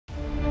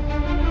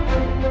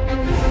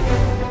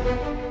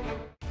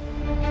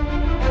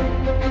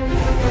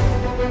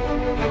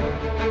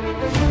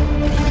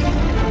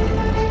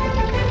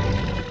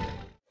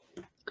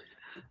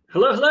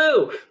Hello,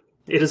 hello.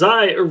 It is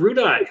I,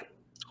 Erudai.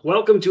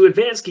 Welcome to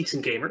Advanced Geeks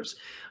and Gamers.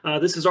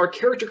 This is our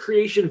character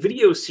creation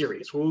video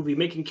series where we'll be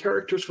making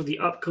characters for the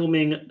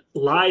upcoming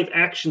live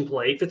action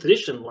play, 5th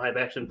edition live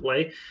action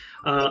play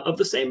of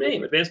the same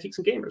name, Advanced Geeks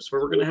and Gamers,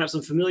 where we're going to have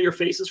some familiar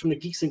faces from the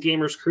Geeks and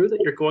Gamers crew that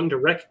you're going to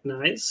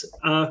recognize,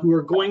 who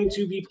are going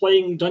to be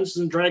playing Dungeons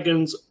and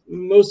Dragons,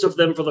 most of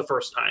them for the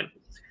first time.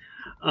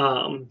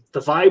 The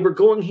vibe we're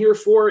going here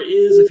for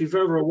is, if you've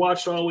ever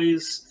watched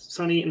Always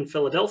Sunny in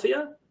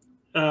Philadelphia,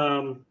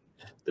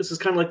 this is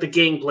kind of like the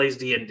gang plays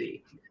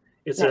D&D.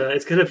 It's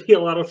going to be a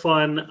lot of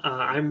fun.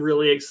 I'm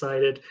really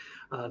excited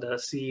to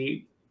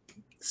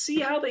see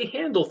how they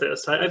handle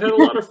this. I've had a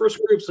lot of first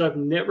groups, but I've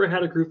never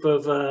had a group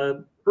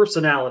of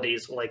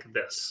personalities like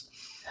this.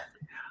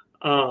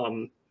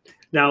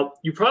 Now,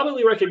 you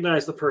probably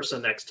recognize the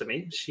person next to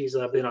me. She's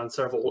been on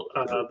several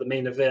the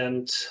main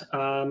event.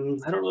 I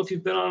don't know if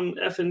you've been on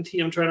F&T.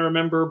 I'm trying to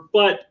remember,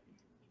 but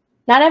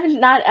not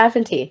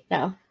F&T.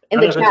 No, in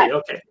the chat.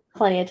 Okay.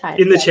 Plenty of time.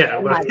 In the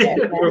chat.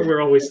 We're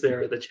always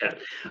there in the chat.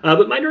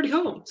 But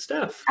MyNerdyHome,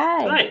 Steph.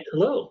 Hi.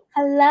 Hello.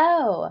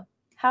 Hello.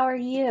 How are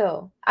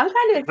you? I'm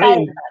kind of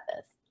excited about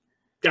this.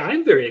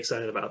 I'm very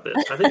excited about this.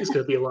 I think it's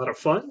going to be a lot of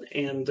fun.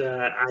 And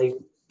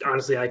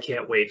honestly, I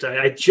can't wait.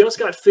 I just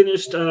got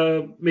finished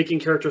making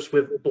characters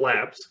with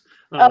Blabs.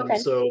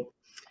 Okay.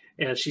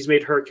 And she's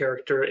made her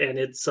character. And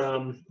it's...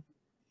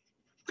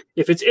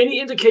 if it's any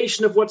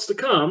indication of what's to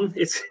come,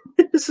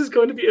 this is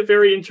going to be a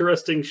very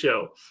interesting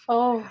show.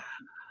 Oh.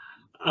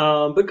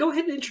 But go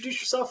ahead and introduce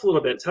yourself a little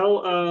bit.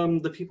 Tell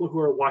the people who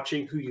are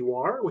watching who you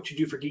are, what you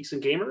do for Geeks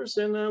and Gamers,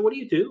 and what do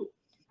you do?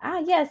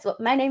 Yes. Well,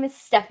 my name is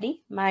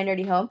Stephanie,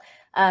 MyNerdyHome.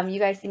 You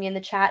guys see me in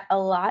the chat a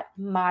lot,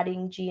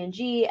 modding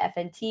G&G,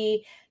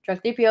 FNT,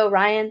 Drunk 3PO,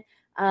 Ryan.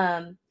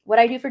 What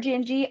I do for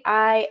G&G,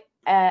 I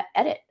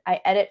edit.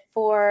 I edit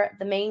for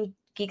the main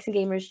Geeks and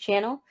Gamers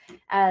channel,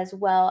 as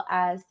well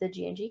as the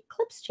G&G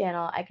Clips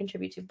channel. I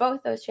contribute to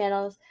both those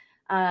channels.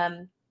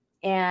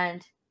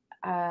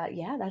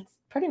 Yeah, that's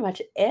pretty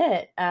much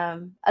it.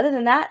 Other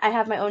than that, I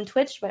have my own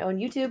Twitch, my own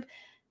YouTube,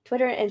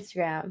 Twitter, and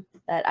Instagram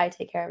that I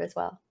take care of as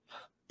well.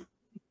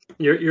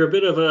 You're a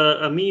bit of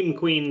a meme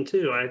queen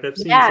too. I've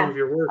seen some of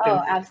your work.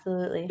 Oh,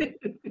 absolutely.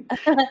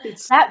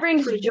 That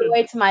brings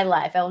joy to my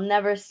life. I'll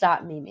never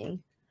stop memeing.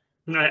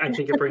 I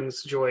think it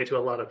brings joy to a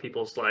lot of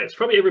people's lives.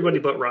 Probably everybody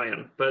but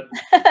Ryan, but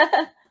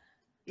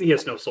he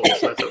has no soul,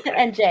 so that's okay.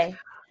 And Jay.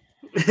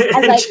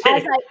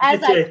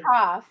 As I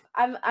cough,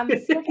 I'm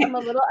sick. I'm a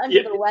little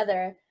under the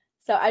weather,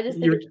 so I just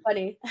think it's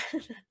funny.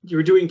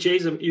 You're doing a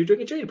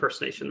Jay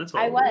impersonation. That's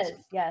all. I was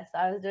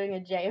doing a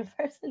Jay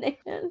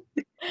impersonation.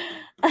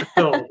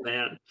 Oh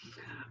man.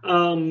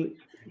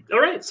 All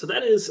right, so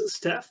that is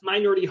Steph,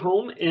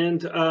 MyNerdyHome,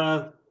 and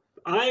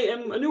I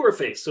am a newer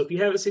face. So if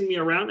you haven't seen me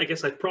around, I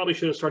guess I probably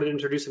should have started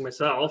introducing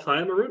myself. I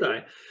am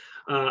Erudai.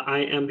 I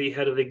am the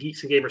head of the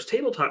Geeks and Gamers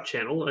Tabletop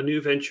channel, a new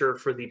venture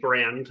for the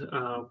brand,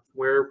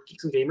 where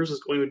Geeks and Gamers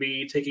is going to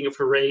be taking a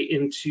foray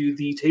into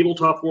the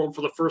tabletop world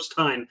for the first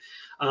time,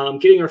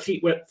 getting our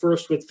feet wet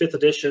first with 5th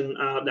edition.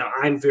 Now,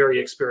 I'm very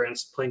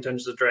experienced playing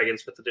Dungeons &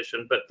 Dragons 5th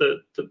edition, but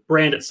the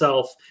brand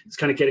itself is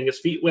kind of getting its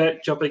feet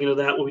wet, jumping into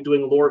that. We'll be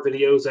doing lore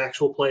videos,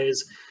 actual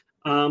plays.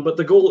 But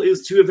the goal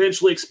is to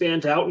eventually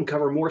expand out and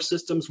cover more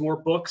systems, more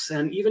books,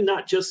 and even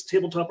not just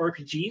tabletop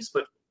RPGs,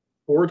 but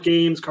board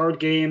games, card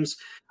games,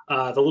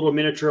 the little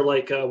miniature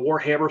like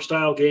Warhammer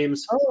style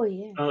games. Oh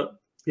yeah.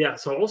 Yeah,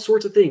 so all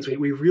sorts of things.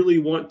 We really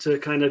want to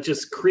kind of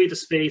just create a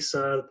space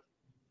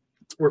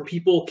where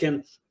people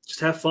can just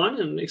have fun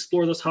and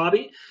explore this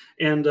hobby,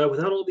 and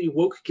without all the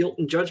woke guilt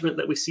and judgment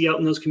that we see out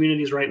in those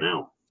communities right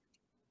now.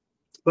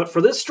 But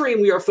for this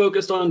stream, we are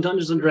focused on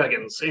Dungeons &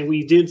 Dragons, and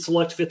we did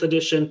select 5th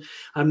edition.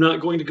 I'm not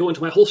going to go into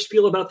my whole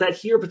spiel about that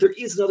here, but there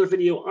is another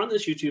video on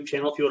this YouTube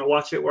channel if you want to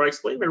watch it, where I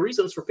explain my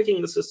reasons for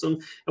picking the system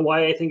and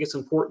why I think it's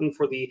important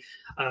for the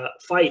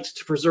fight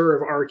to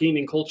preserve our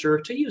gaming culture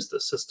to use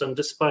this system,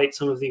 despite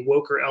some of the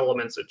woker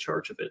elements in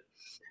charge of it.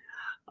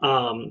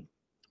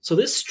 So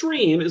this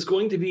stream is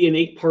going to be an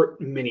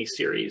 8-part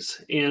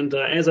mini-series, and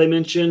as I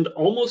mentioned,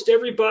 almost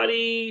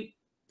everybody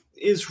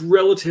is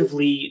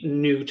relatively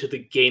new to the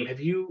game. Have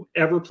you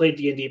ever played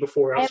D&D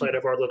before outside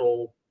of our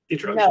little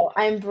introduction? No,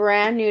 I'm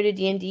brand new to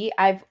D&D.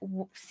 I've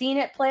seen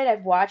it played.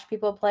 I've watched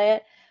people play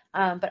it,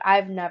 but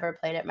I've never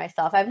played it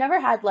myself. I've never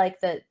had like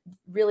the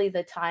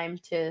time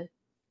to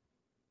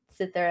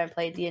sit there and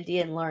play D&D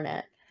and learn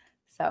it.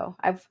 So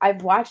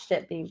I've watched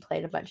it being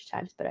played a bunch of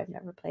times, but I've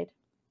never played.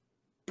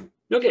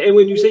 Okay, and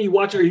when you say you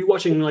watch it, are you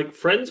watching like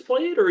friends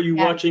play it, or are you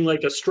watching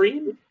like a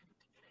stream?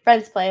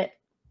 Friends play it.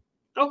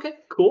 Okay,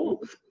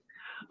 cool.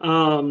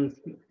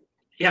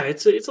 Yeah,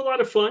 it's a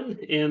lot of fun,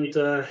 and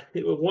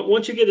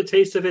once you get a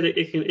taste of it,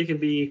 it can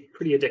be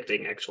pretty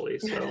addicting, actually.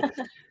 So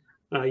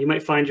you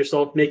might find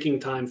yourself making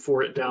time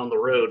for it down the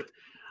road.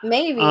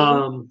 Maybe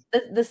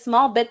the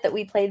small bit that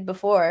we played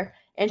before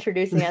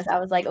introducing us, I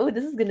was like, oh,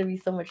 this is going to be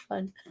so much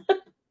fun.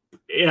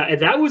 Yeah,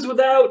 and that was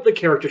without the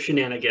character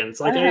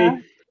shenanigans. Like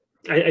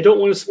I don't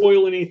want to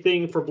spoil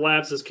anything for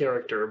Blabs'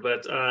 character,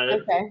 but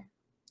okay.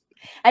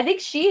 I think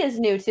she is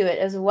new to it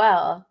as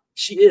well.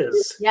 She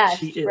is. Yeah,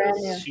 She she's brand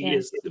is. new. She Yeah.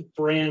 is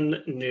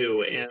brand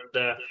new, and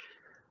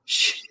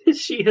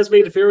she has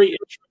made a very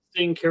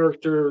interesting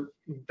character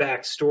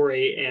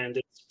backstory, and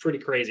it's pretty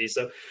crazy.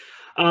 So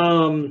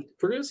we're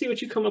going to see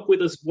what you come up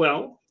with as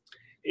well.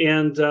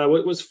 And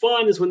what was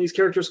fun is when these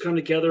characters come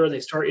together and they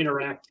start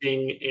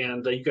interacting,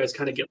 and you guys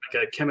kind of get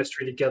like a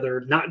chemistry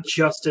together, not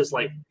just as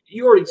like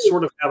you already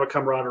sort of have a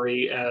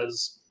camaraderie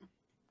as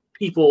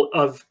people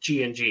of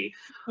G&G,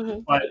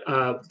 but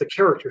the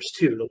characters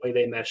too, the way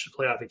they mesh and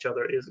play off each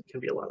other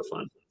can be a lot of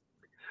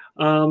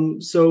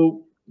fun.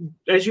 So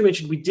as you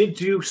mentioned, we did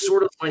do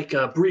sort of like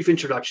a brief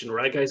introduction,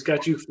 right, guys?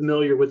 Got you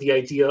familiar with the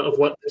idea of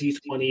what the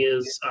D20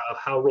 is,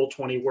 how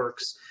Roll20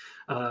 works,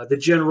 the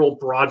general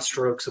broad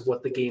strokes of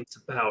what the game's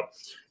about.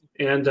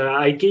 And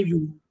I gave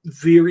you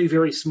very,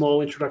 very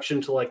small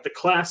introduction to like the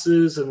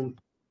classes and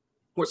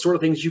what sort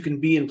of things you can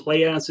be and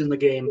play as in the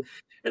game.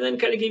 And then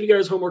kind of gave you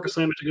guys homework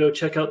assignment to go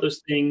check out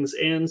those things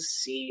and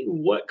see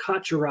what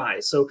caught your eye.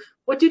 So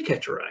what did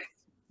catch your eye?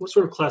 What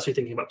sort of class are you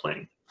thinking about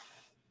playing?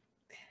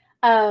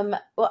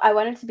 Well, I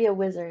wanted to be a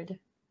wizard.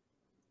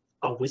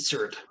 A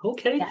wizard.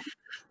 Okay. Yeah.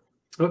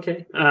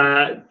 Okay.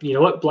 You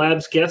know what?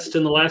 Blabs guessed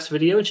in the last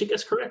video, and she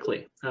guessed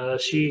correctly.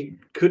 She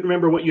couldn't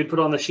remember what you'd put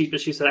on the sheet,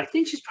 but she said, I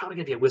think she's probably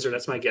going to be a wizard.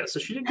 That's my guess. So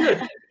she did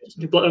good.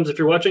 Blabs, if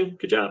you're watching,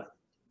 good job.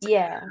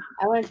 Yeah,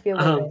 I wanted to be a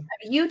wizard.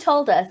 I mean, you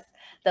told us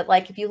that,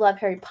 like, if you love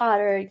Harry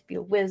Potter, you could be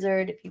a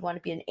wizard. If you want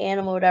to be an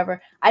animal, whatever.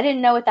 I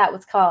didn't know what that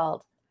was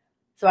called,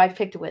 so I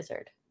picked a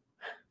wizard.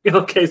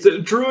 Okay,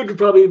 so druid would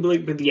probably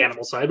be the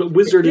animal side, but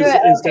wizard is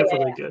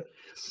definitely good.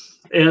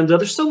 And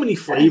there's so many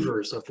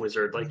flavors of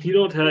wizard. Like you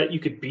don't have, you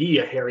could be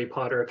a Harry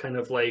Potter kind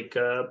of like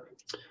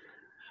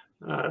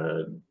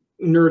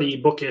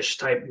nerdy, bookish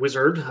type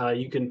wizard.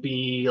 You can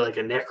be like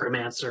a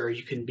necromancer.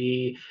 You can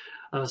be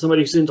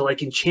somebody who's into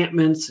like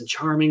enchantments and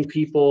charming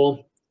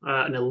people.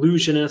 An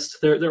illusionist.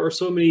 There are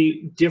so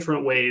many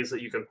different ways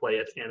that you can play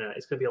it, and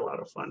it's going to be a lot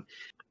of fun.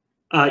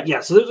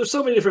 Yeah, so there's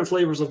so many different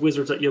flavors of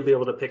wizards that you'll be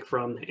able to pick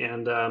from,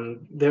 and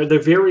they're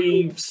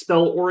very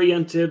spell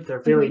oriented. They're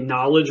very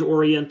knowledge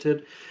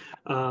oriented.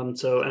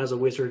 So as a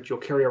wizard, you'll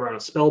carry around a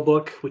spell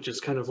book, which is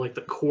kind of like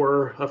the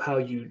core of how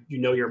you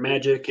know your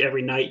magic.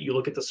 Every night you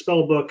look at the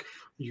spell book,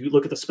 you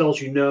look at the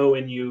spells you know,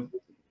 and you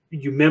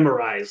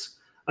memorize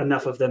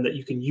enough of them that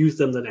you can use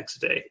them the next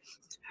day.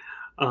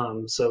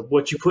 So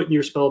what you put in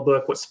your spell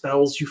book, what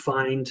spells you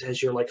find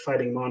as you're like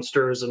fighting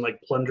monsters and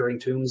like plundering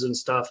tombs and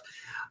stuff,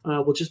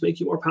 will just make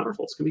you more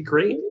powerful. It's gonna be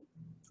great.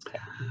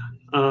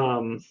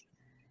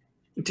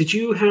 Did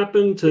you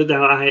happen to,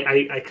 now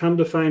I come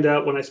to find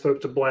out when I spoke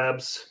to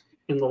Blabs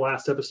in the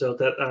last episode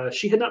that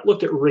she had not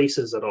looked at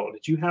races at all.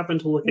 Did you happen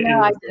to look at any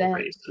of the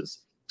races?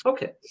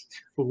 Okay,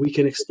 well, we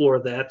can explore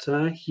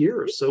that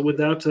here. So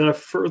without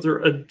further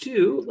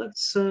ado,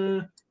 let's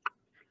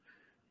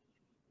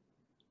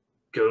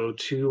go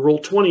to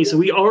Roll20. So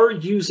we are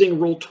using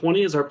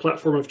Roll20 as our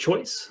platform of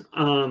choice.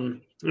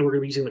 And we're going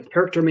to be using the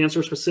Character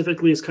Mancer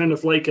specifically as kind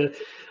of like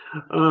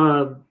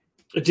a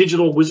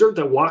digital wizard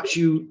that walks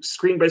you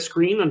screen by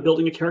screen on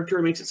building a character.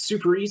 It makes it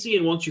super easy.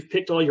 And once you've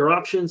picked all your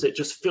options, it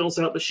just fills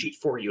out the sheet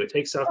for you. It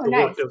takes out the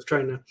work of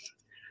trying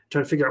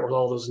to figure out where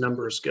all those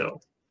numbers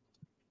go.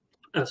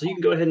 So you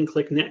can go ahead and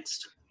click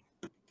next.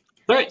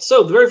 All right.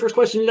 So the very first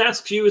question it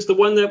asks you is the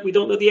one that we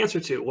don't know the answer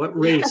to. What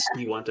race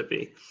do you want to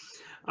be?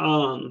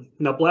 Now,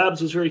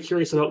 Blabs was very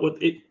curious about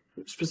what it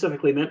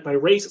specifically meant by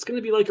race. It's going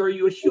to be like, are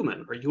you a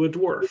human? Are you a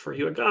dwarf? Are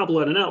you a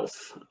goblin, an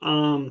elf?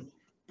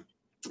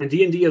 And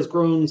D&D has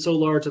grown so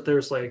large that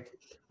there's like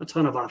a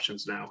ton of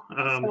options now.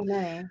 So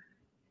many.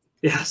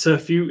 Yeah, so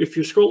if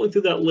you're scrolling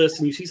through that list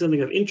and you see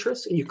something of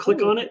interest and you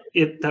click on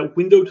it, that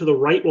window to the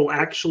right will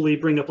actually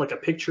bring up like a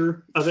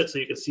picture of it so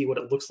you can see what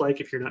it looks like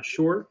if you're not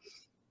sure.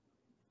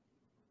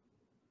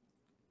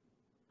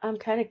 I'm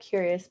kind of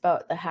curious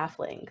about the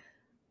halfling.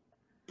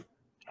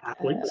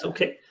 Halflings,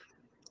 okay.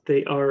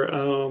 They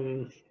are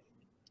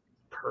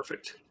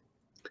perfect.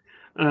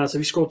 So if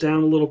you scroll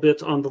down a little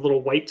bit on the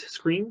little white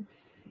screen,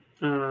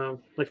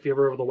 like if you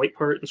hover over the white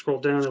part and scroll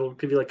down, it'll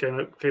give you like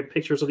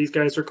pictures of these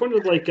guys. They're kind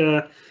of like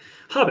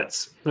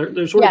hobbits.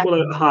 They're sort of what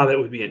a hobbit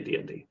would be in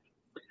D&D.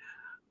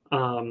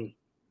 And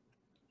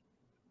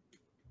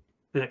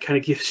it kind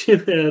of gives you,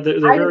 they're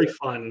very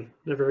fun.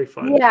 They're very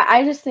fun. Yeah,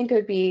 I just think it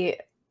would be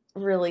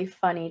really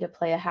funny to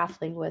play a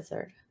halfling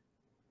wizard.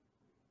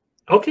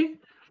 Okay.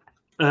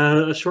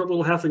 A short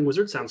little halfling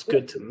wizard sounds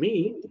good to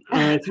me.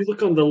 If you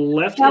look on the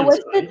left-hand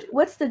side,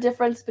 what's the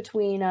difference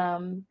between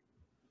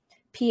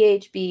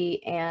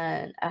PHB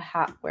and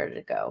where did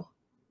it go?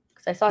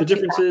 Because I saw the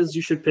difference is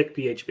you should pick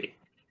PHB.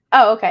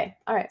 Oh, okay,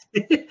 all right.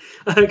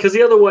 Because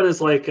the other one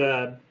is like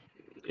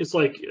it's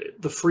like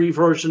the free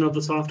version of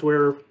the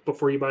software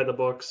before you buy the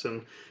books,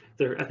 and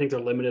I think they're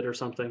limited or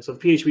something. So the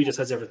PHB just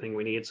has everything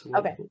we need, so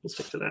we'll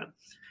stick to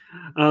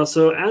that.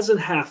 So as a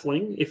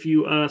halfling, if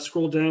you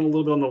scroll down a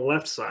little bit on the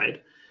left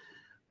side,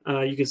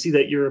 You can see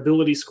that your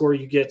ability score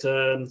you get.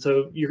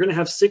 So you're going to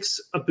have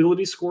 6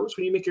 ability scores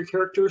when you make your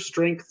character: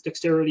 strength,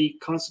 dexterity,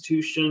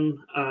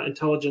 constitution,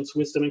 intelligence,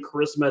 wisdom, and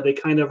charisma. They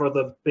kind of are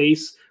the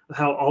base of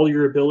how all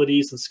your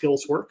abilities and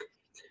skills work.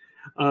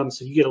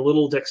 So you get a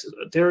little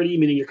dexterity,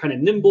 meaning you're kind of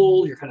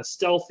nimble, you're kind of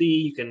stealthy,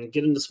 you can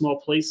get into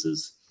small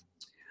places.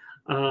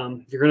 You're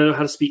going to know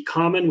how to speak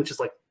Common, which is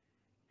like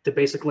the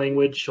basic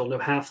language. You'll know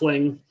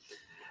Halfling.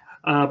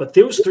 But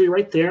those 3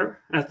 right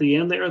there at the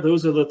end there,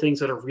 those are the things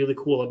that are really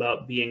cool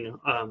about being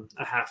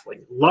a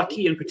Halfling.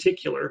 Lucky in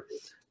particular.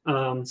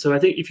 So I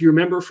think if you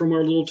remember from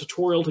our little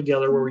tutorial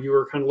together where you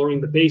were kind of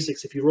learning the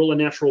basics, if you roll a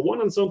natural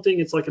 1 on something,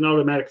 it's like an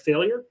automatic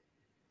failure.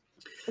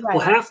 Right.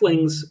 Well,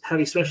 Halflings have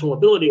a special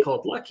ability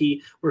called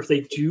Lucky, where if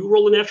they do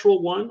roll a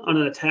natural 1 on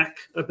an attack,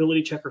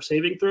 ability check, or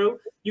saving throw,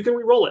 you can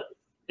re-roll it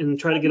and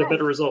try to get a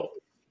better result.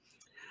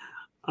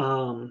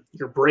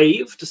 You're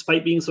brave,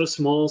 despite being so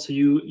small, so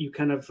you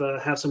kind of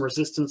have some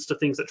resistance to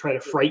things that try to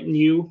frighten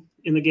you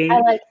in the game. I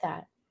like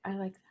that.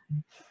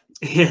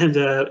 And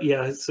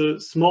yeah, so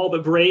small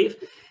but brave,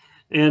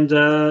 and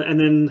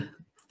then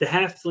the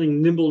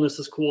Halfling nimbleness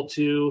is cool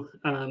too.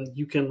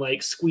 You can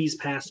like squeeze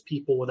past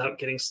people without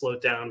getting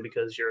slowed down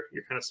because you're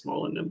kind of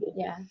small and nimble.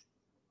 Yeah,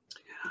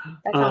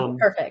 that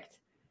sounds perfect.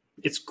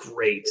 It's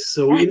great.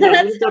 So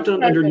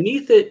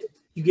underneath it,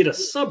 you get a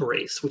sub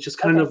race, which is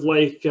kind of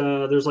like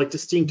there's like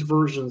distinct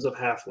versions of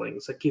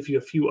Halflings that give you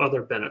a few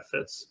other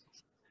benefits.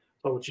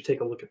 I'll let you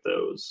take a look at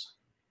those.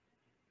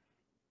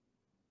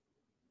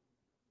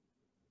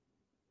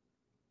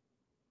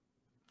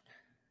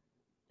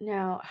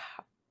 Now,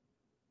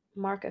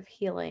 mark of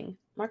healing,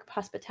 mark of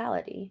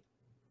hospitality.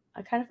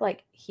 I kind of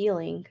like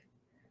healing.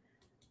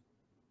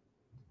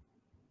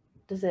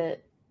 Does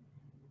it?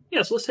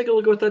 Yeah, so let's take a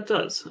look at what that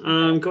does.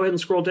 Go ahead and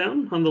scroll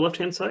down on the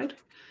left-hand side.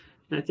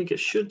 And I think it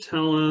should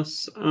tell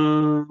us.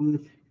 There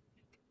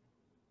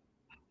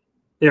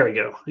we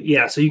go.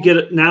 Yeah, so you get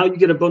it now. You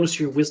get a bonus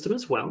to your wisdom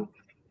as well.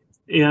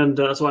 And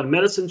so on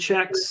medicine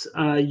checks,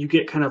 you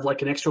get kind of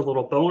like an extra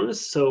little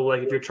bonus. So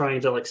like if you're trying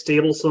to like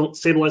stabilize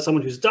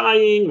someone who's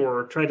dying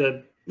or try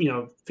to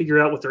figure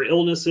out what their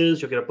illness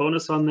is, you'll get a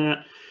bonus on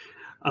that.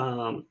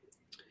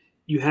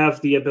 You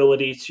have the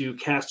ability to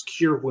cast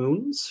Cure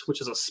Wounds,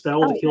 which is a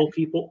spell to heal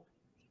people.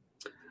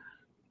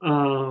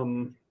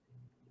 And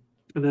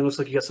then it looks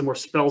like you got some more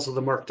spells of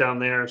the mark down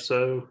there.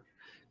 So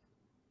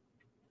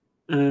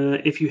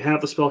if you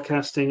have the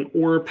spellcasting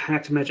or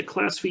Pact Magic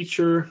class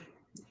feature,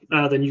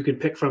 then you can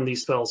pick from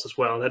these spells as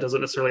well. That doesn't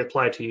necessarily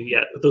apply to you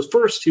yet, but those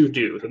first 2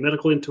 do. The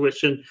Medical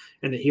Intuition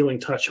and the Healing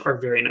Touch are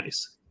very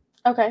nice.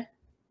 Okay.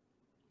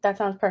 That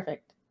sounds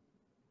perfect.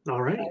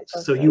 All right.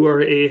 So you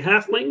are a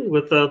Halfling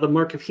with the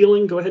mark of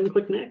healing. Go ahead and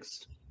click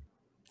next.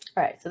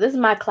 All right. So this is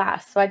my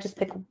class. So I just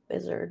pick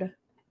Wizard.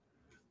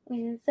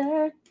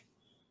 All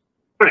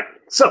right.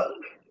 So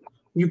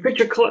you picked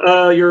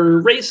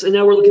your race, and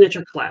now we're looking at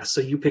your class.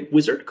 So you pick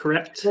Wizard,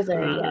 correct?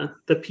 Wizard, yeah.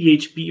 The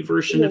PHB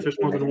version, if there's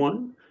more than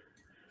one.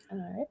 All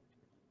right.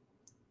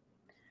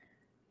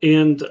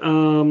 And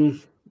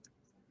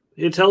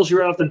it tells you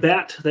right off the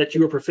bat that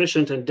you are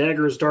proficient in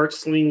daggers, darts,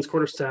 slings,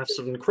 quarterstaffs,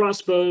 and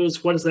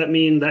crossbows. What does that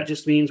mean? That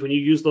just means when you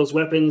use those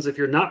weapons, if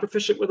you're not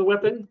proficient with a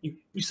weapon,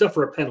 you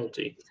suffer a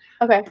penalty.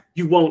 Okay.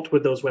 You won't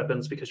with those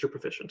weapons because you're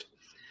proficient.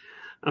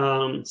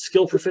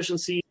 Skill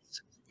proficiencies.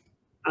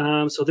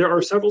 So there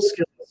are several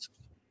skills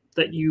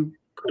that you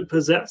could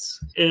possess,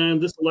 and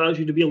this allows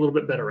you to be a little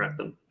bit better at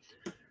them.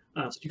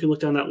 So you can look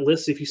down that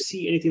list. If you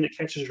see anything that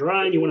catches your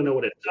eye and you want to know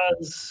what it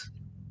does,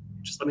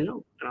 just let me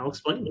know, and I'll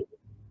explain it.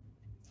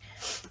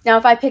 Now,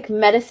 if I pick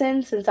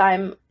medicine, since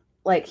I'm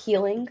like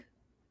healing,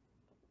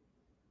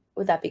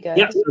 would that be good?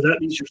 Yeah, so that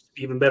means you're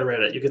even better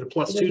at it. You get a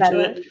 +2 to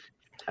it.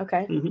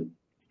 Okay. Mm-hmm.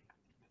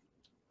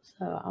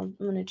 So I'm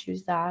going to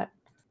choose that.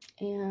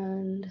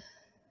 And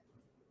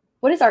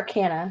what is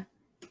Arcana?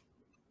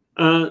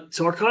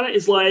 So Arcana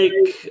is like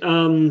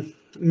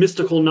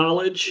mystical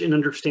knowledge and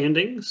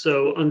understanding.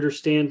 So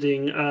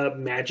understanding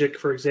magic,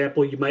 for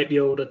example, you might be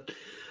able to,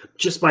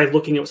 just by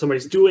looking at what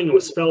somebody's doing or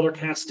what spell they're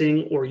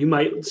casting, or you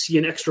might see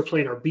an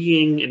extraplanar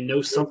being and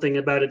know something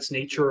about its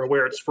nature or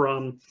where it's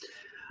from.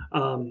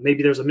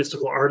 Maybe there's a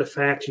mystical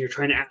artifact and you're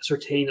trying to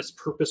ascertain its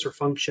purpose or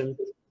function.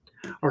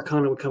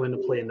 Arcana would come into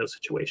play in those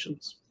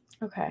situations.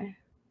 Okay.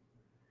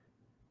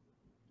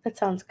 That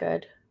sounds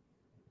good.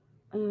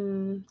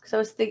 So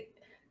it's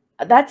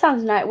that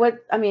sounds nice.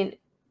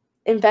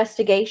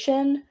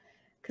 Investigation?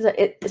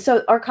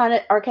 So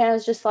Arcana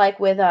is just like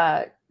with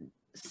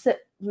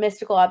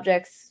mystical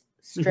objects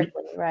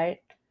strictly, right?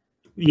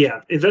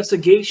 Yeah,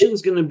 investigation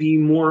is going to be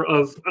more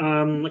of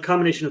a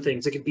combination of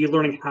things. It could be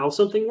learning how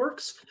something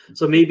works.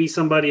 So maybe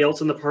somebody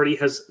else in the party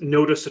has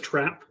noticed a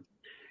trap,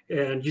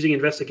 and using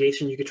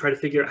investigation, you could try to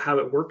figure out how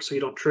it works so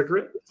you don't trigger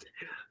it.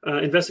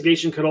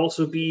 Investigation could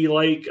also be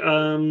like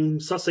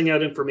sussing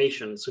out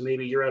information. So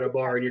maybe you're at a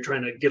bar and you're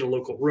trying to get a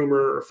local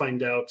rumor or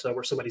find out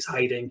where somebody's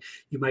hiding.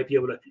 You might be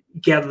able to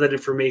gather that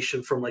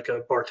information from like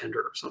a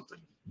bartender or something.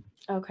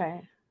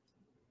 Okay.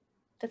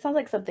 That sounds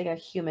like something a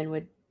human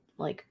would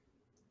like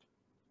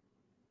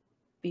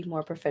be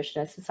more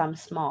proficient since I'm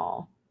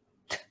small.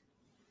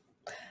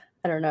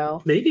 I don't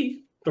know.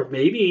 Maybe. Or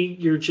maybe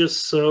you're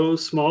just so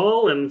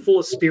small and full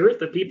of spirit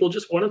that people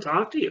just want to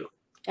talk to you.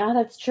 Oh,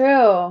 that's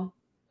true.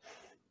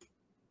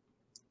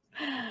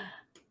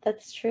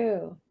 That's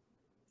true.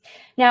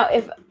 Now,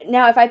 if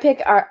I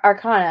pick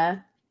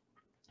Arcana,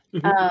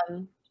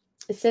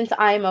 since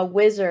I'm a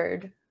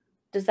wizard,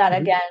 does that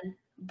again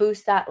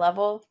boost that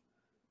level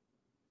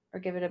or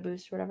give it a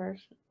boost or whatever?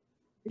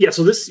 Yeah,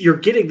 so you're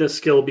getting this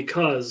skill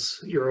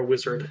because you're a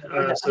wizard.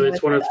 So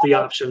it's one of the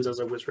options as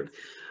a wizard.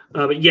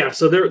 But yeah,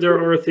 so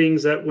there are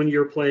things that when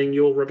you're playing,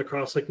 you'll run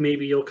across, like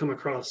maybe you'll come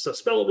across a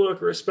spell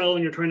book or a spell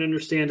and you're trying to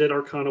understand it.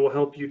 Arcana will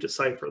help you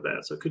decipher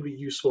that. So it could be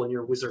useful in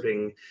your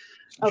wizarding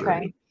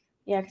journey.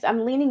 Yeah, because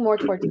I'm leaning more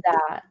towards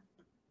that.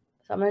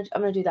 So I'm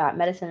gonna do that.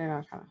 Medicine and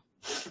Arcana.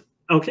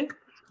 Okay.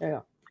 There you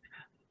go.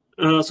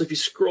 So if you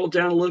scroll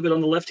down a little bit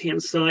on the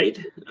left-hand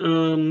side,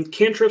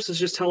 cantrips is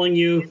just telling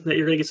you that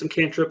you're going to get some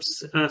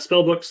cantrips.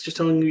 Spell books just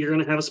telling you you're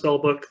going to have a spell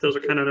book. Those are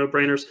kind of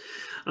no-brainers.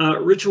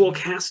 Ritual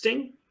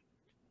casting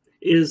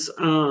is,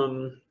 how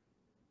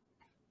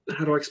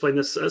do I explain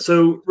this?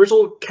 So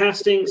ritual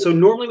casting, so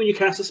normally when you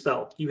cast a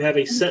spell, you have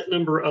a set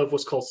number of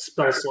what's called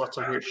spell slots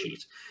on your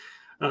sheet.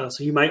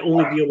 So you might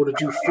only be able to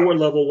do 4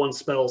 level 1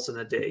 spells in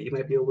a day. You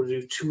might be able to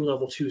do 2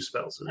 level 2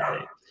 spells in a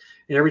day.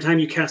 And every time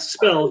you cast a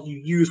spell, you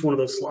use one of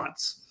those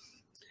slots.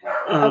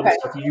 So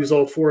if you use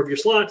all 4 of your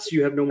slots,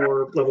 you have no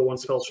more level 1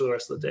 spells for the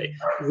rest of the day.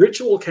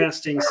 Ritual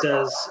casting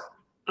says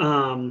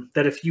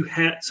that if you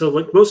had, so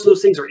like most of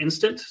those things are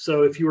instant.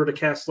 So if you were to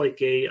cast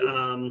like a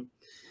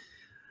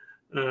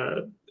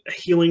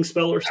healing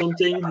spell or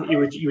something, you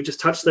would just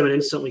touch them and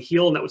instantly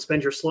heal, and that would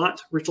spend your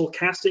slot. Ritual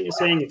casting is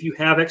saying if you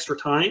have extra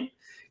time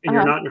and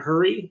you're not in a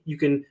hurry, you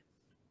can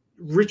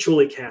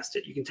ritually cast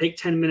it. You can take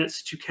 10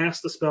 minutes to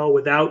cast the spell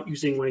without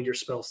using one of your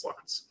spell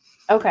slots.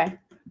 Okay.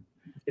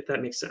 If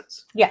that makes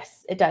sense.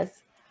 Yes, it does.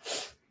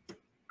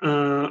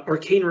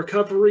 Arcane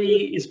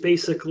Recovery is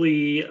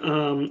basically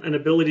an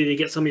ability to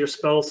get some of your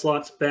spell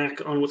slots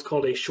back on what's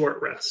called a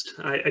short rest.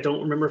 I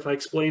don't remember if I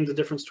explained the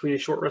difference between a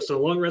short rest and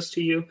a long rest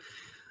to you,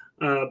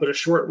 but a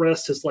short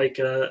rest is like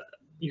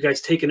you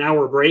guys take an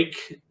hour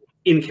break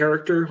in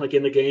character, like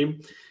in the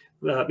game.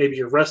 Maybe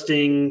you're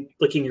resting,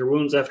 licking your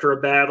wounds after a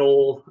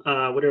battle,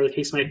 whatever the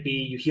case might be.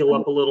 You heal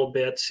up a little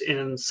bit,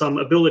 and some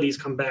abilities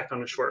come back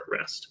on a short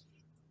rest.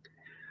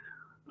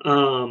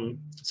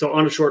 So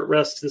on a short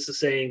rest, this is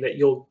saying that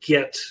you'll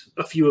get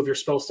a few of your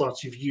spell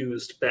slots you've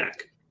used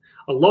back.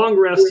 A long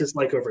rest is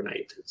like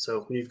overnight.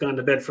 So when you've gone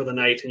to bed for the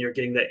night and you're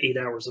getting that 8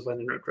 hours of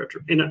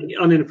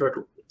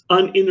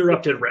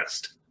uninterrupted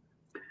rest.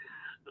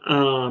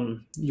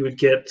 You would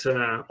get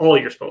all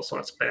your spell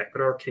slots back,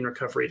 but Arcane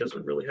Recovery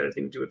doesn't really have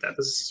anything to do with that.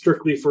 This is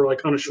strictly for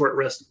like on a short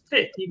rest.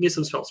 Hey, you can get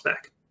some spells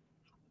back,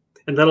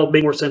 and that'll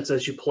make more sense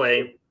as you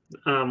play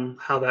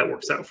how that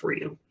works out for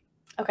you.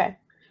 Okay.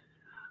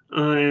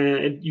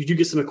 You do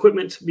get some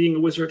equipment being a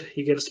wizard.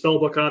 You get a spell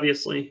book,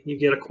 obviously. You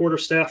get a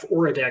quarterstaff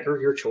or a dagger,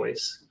 your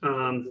choice.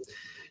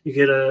 You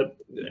get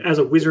as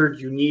a wizard,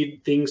 you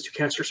need things to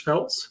cast your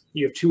spells.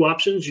 You have 2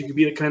 options. You could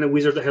be the kind of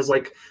wizard that has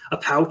like a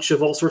pouch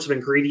of all sorts of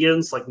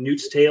ingredients, like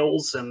newt's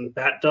tails and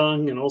bat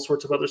dung and all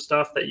sorts of other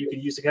stuff that you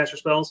can use to cast your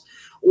spells.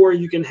 Or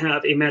you can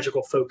have a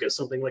magical focus,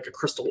 something like a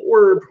crystal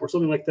orb or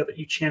something like that that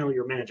you channel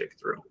your magic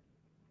through.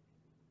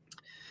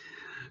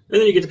 And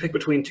then you get to pick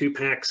between 2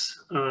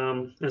 packs.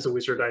 As a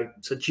wizard, I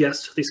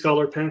suggest the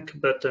Scholar pack,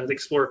 but the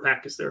Explorer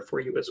pack is there for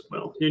you as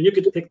well. And you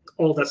get to pick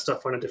all that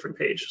stuff on a different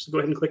page. So go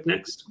ahead and click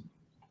Next.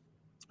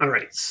 All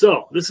right,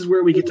 so this is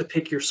where we get to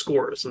pick your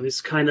scores. And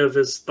this kind of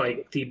is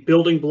like the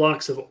building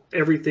blocks of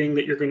everything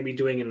that you're going to be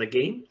doing in the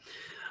game.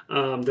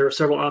 There are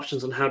several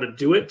options on how to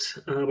do it,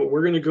 but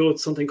we're going to go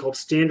with something called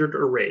Standard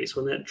Array.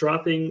 So when that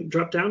drop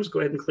down, just go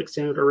ahead and click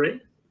Standard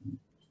Array.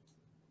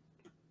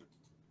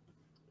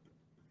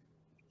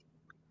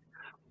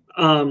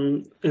 All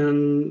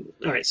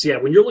right, so yeah,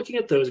 when you're looking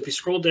at those, if you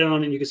scroll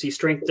down and you can see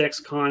Strength, Dex,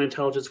 Con,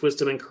 Intelligence,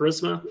 Wisdom, and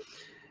Charisma,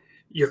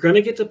 you're going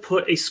to get to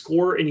put a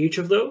score in each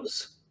of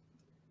those.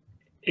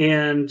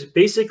 And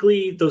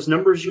basically, those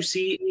numbers you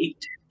see,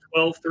 8,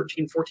 12,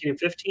 13, 14, and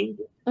 15,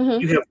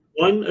 you have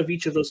 1 of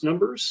each of those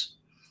numbers,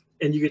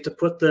 and you get to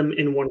put them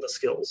in one of the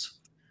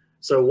skills.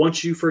 So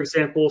once you, for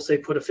example, say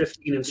put a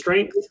 15 in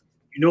Strength,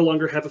 you no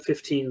longer have a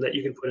 15 that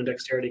you can put in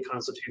Dexterity,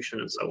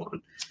 Constitution, and so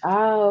on.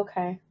 Oh,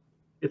 okay.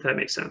 If that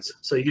makes sense.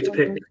 So you get to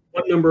pick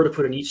one number to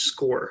put in each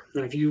score.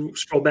 Now, if you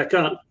scroll back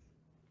up,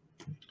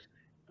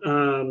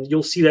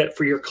 you'll see that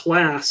for your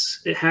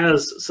class, it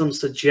has some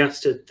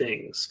suggested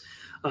things.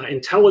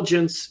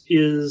 Intelligence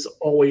is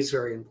always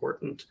very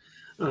important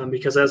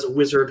because as a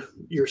wizard,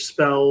 your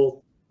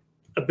spell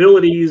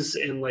abilities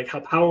and like how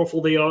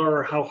powerful they are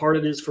or how hard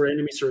it is for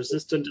enemies to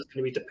resist it is going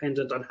to be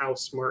dependent on how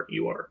smart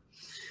you are.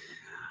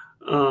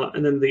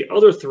 And then the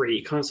other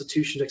 3,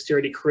 Constitution,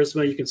 Dexterity,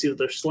 Charisma, you can see that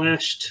they're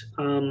slashed,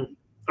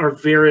 are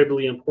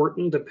variably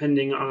important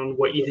depending on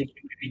what you think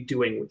you could be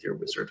doing with your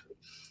wizard.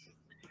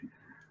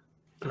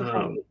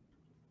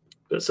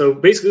 So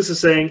basically, this is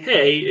saying,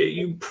 hey,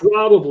 you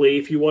probably,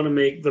 if you want to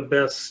make the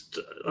best,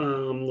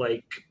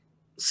 like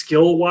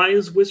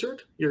skill-wise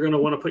wizard, you're going to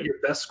want to put your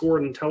best score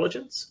in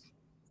intelligence.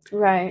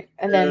 Right,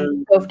 and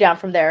then go down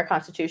from there: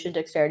 Constitution,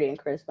 Dexterity, and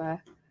Charisma.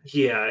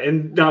 Yeah,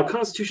 and now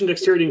Constitution,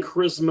 Dexterity, and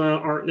Charisma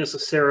aren't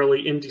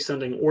necessarily in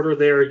descending order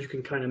there. You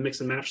can kind of mix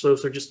and match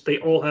those. They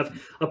all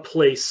have a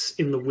place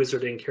in the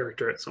wizarding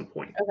character at some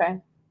point. Okay.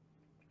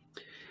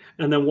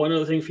 And then one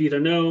other thing for you to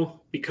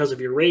know, because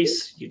of your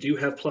race, you do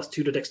have +2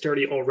 to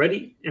Dexterity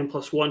already and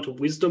 +1 to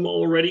Wisdom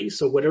already.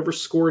 So whatever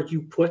score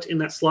you put in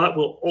that slot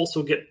will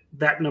also get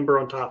that number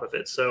on top of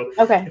it. So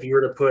if you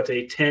were to put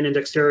a 10 in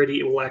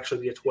Dexterity, it will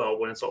actually be a 12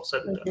 when it's all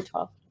said and done.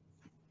 12.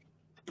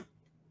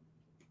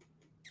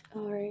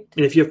 All right.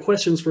 And if you have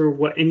questions for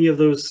what any of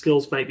those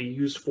skills might be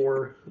used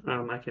for,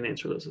 I can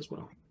answer those as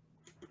well.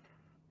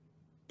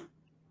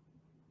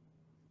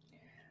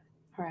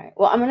 All right.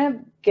 Well, I'm going to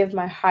give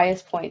my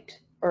highest point,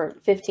 or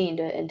 15,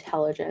 to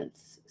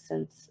intelligence,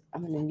 since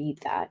I'm going to need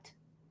that.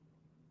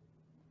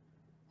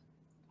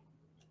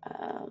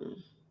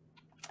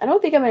 I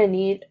don't think I'm going to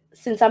need,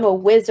 since I'm a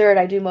wizard,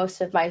 I do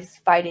most of my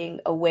fighting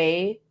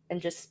away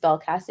and just spell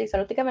casting, so I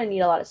don't think I'm going to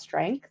need a lot of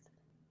strength.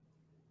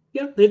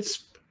 Yeah,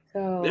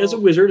 as a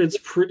wizard, it's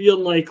pretty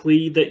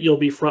unlikely that you'll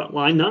be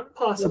frontline. Not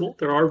impossible.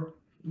 There are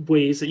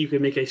ways that you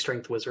can make a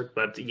strength wizard,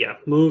 but yeah,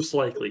 most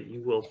likely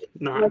you will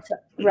not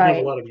have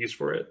a lot of use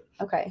for it.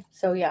 Okay,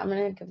 so yeah, I'm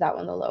going to give that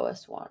one the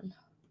lowest one.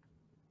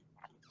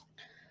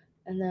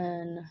 And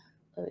then,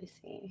 let me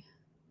see.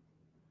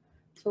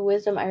 So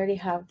Wisdom, I already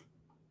have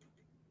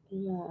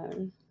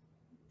 1.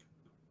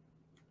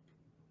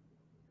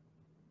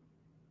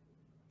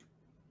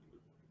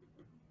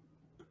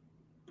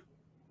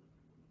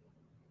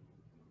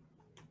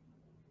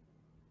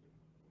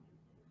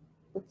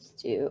 Let's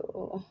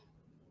do...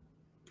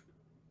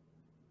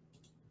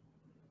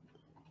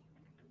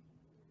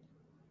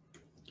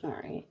 All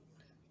right.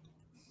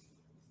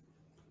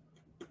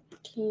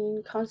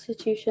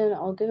 Constitution,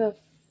 I'll give a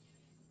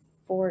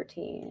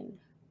 14.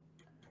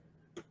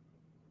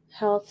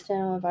 Health,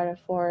 stamina, vital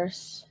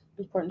force,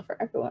 important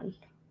for everyone.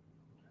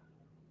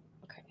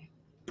 Okay.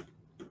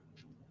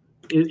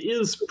 It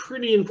is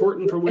pretty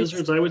important for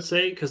wizards, I would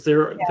say, because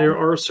there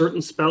are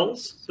certain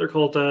spells. They're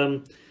called...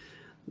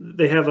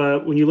 they have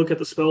when you look at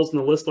the spells in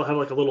the list, they'll have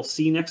like a little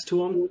C next to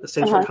them that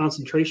stands for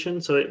concentration.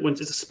 So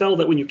it's a spell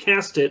that when you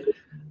cast it,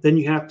 then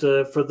you have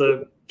to, for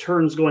the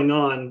turns going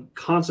on,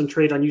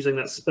 concentrate on using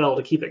that spell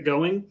to keep it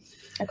going.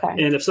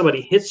 Okay. And if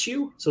somebody hits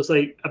you, so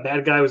say a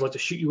bad guy would like to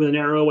shoot you with an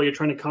arrow while you're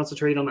trying to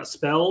concentrate on that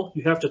spell,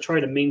 you have to try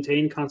to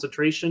maintain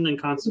concentration,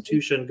 and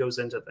Constitution goes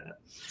into that.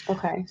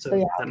 Okay. So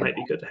yeah, that might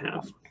be good to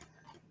have.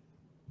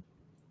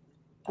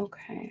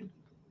 Okay.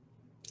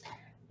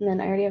 And then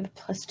I already have a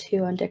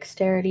 +2 on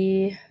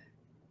Dexterity,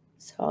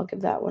 so I'll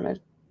give that one a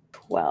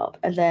 12.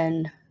 And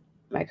then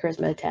my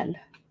Charisma a 10.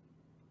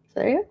 So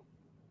there you go.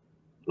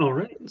 All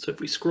right. So if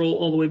we scroll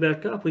all the way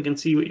back up, we can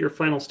see what your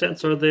final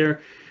stats are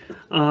there.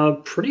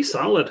 Pretty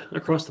solid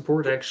across the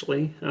board,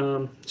 actually.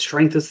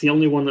 Strength is the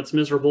only one that's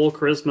miserable.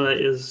 Charisma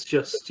is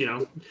just,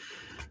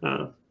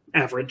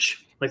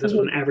 average. Like that's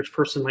what an average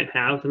person might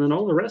have. And then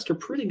all the rest are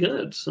pretty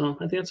good. So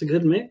I think that's a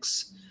good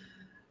mix.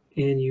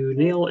 And you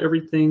nail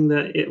everything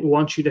that it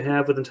wants you to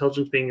have, with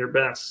intelligence being your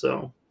best.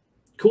 So,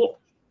 cool.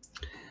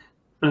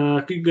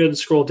 Could you go ahead and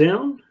scroll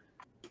down?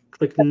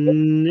 Click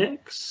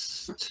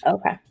next.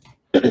 Okay.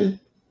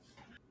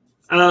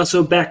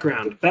 So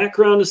background.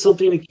 Background is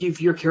something to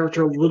give your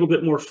character a little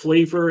bit more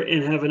flavor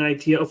and have an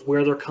idea of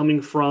where they're coming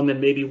from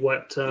and maybe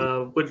what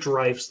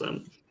drives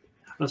them.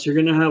 So you're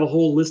going to have a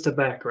whole list of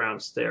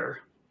backgrounds there.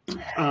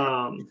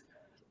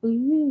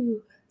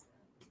 Ooh.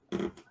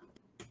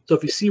 So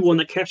if you see one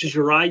that catches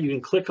your eye, you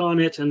can click on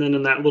it, and then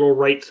in that little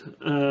right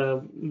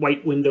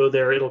white window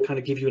there, it'll kind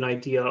of give you an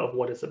idea of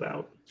what it's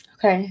about.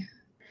 Okay.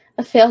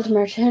 A failed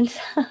merchant.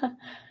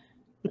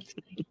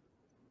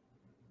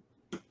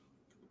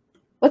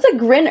 What's a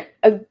grinner?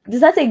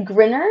 Does that say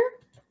grinner?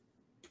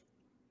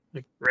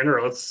 A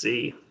grinner, let's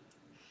see.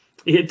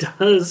 It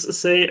does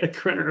say a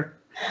grinner.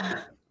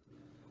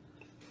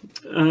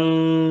 You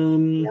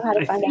know how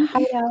to find a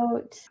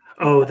hideout.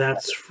 Oh,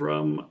 that's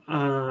from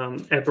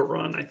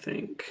Eberron, I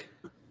think.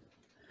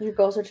 Your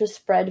goals are to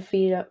spread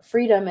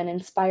freedom and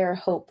inspire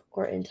hope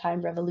or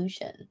end-time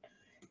revolution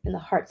in the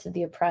hearts of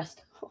the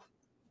oppressed. Oh,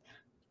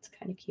 it's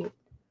kind of cute.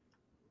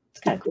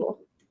 It's kind of cool.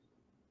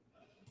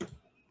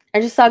 I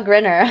just saw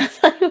Grinner.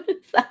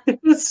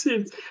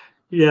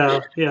 Yeah.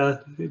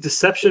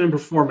 Deception and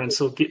performance.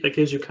 So that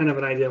gives you kind of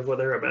an idea of what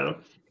they're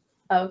about.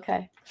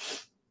 Okay.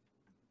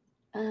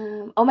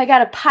 Oh my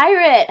God, a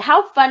pirate!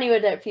 How funny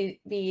would it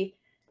be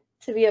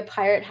to be a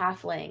pirate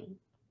halfling?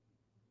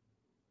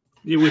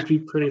 It would be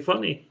pretty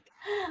funny.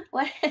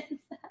 What is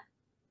that?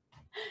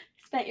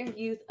 Spent your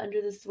youth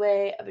under the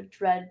sway of a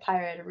dread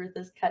pirate, a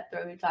ruthless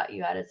cutthroat who taught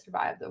you how to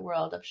survive the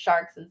world of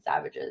sharks and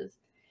savages.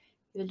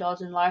 You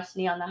indulged in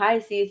larceny on the high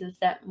seas and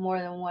sent more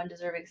than one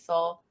deserving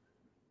soul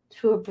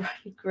to a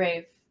bright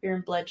grave. Fear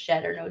and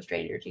bloodshed are no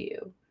stranger to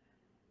you.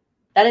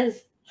 That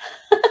is...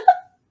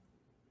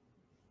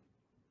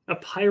 a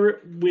pirate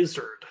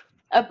wizard.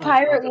 A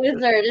pirate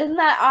wizard. Isn't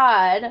that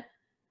odd?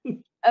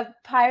 A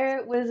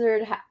pirate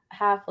wizard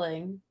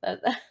halfling.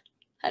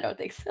 I don't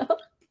think so.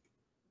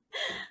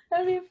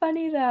 That'd be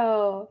funny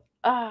though.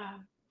 A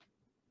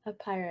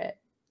pirate.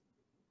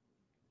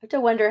 I have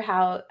to wonder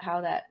how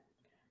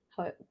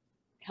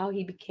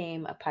he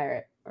became a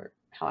pirate, or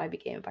how I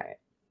became a pirate,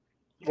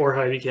 or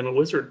how I became a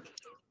wizard.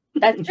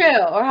 That's true.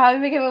 Or how I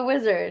became a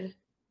wizard.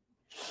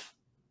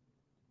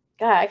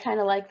 God, I kind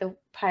of like the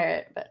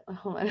pirate, but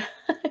hold on.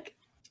 A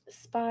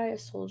spy, a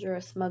soldier,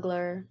 a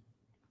smuggler,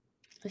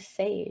 a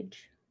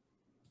sage.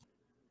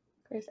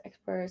 Greatest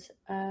experts.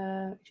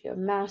 You have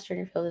master in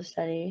your field of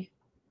study.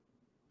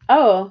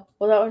 Oh,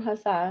 well, that one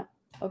has that.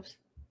 Oops.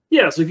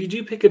 Yeah, so if you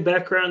do pick a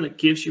background that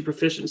gives you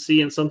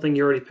proficiency in something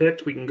you already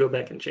picked, we can go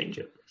back and change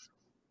it.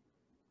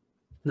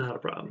 Not a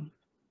problem.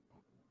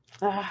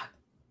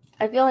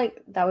 I feel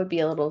like that would be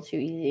a little too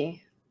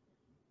easy.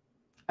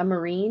 A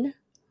marine?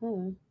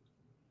 God,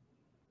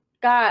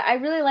 I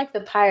really like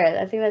the pirate.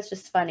 I think that's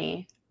just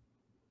funny.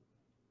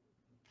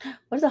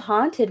 What is a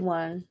haunted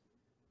one?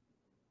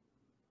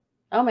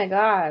 Oh my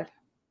God.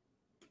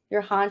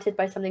 You're haunted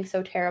by something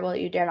so terrible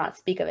that you dare not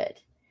speak of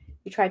it.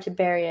 You try to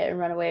bury it and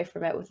run away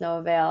from it with no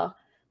avail.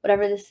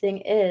 Whatever this thing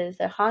is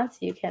that haunts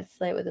you, you can't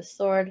slay it with a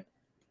sword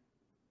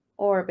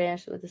or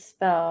banish it with a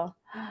spell.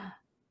 That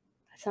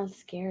sounds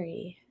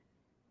scary.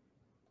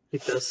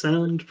 It does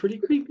sound pretty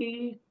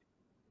creepy.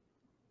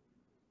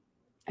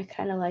 I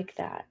kind of like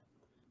that.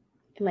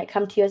 It might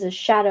come to you as a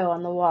shadow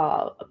on the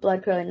wall, a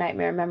blood-curdling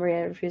nightmare, a memory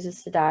that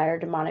refuses to die, or a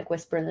demonic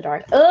whisper in the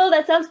dark. Oh,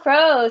 that sounds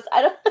gross.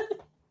 I don't...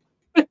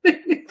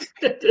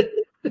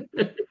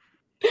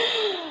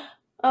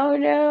 Oh,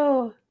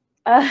 no.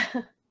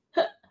 I'd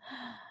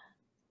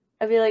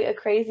be like a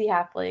crazy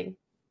halfling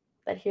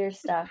that hears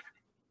stuff.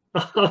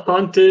 A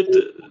haunted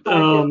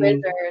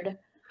wizard.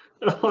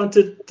 A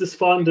haunted,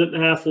 despondent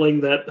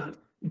halfling that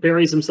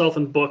buries himself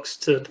in books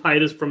to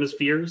hide us from his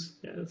fears.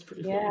 Yeah, that's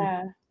pretty funny.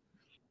 Yeah.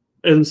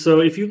 And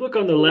so if you look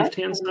on the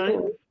left-hand side,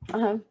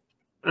 cool.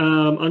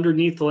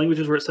 Underneath the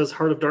languages where it says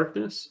Heart of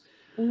Darkness,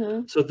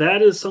 so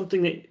that is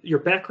something that your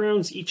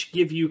backgrounds each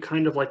give you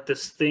kind of like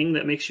this thing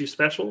that makes you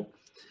special.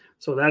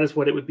 So that is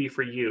what it would be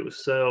for you.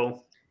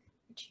 So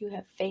you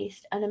have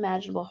faced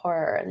unimaginable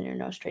horror, and you're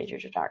no stranger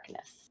to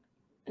darkness.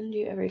 And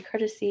do every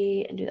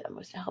courtesy and do the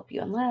utmost to help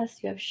you,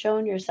 unless you have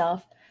shown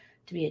yourself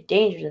to be a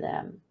danger to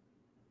them.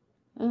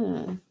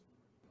 All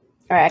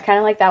right, I kind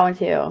of like that one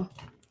too.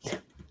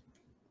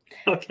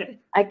 Okay.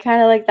 I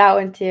kind of like that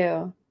one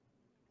too.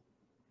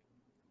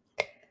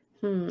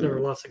 There are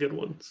lots of good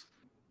ones.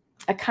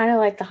 I kind of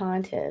like the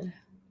haunted.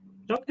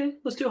 Okay,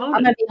 let's do haunted.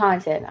 I'm going to be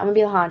haunted. I'm going to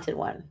be the haunted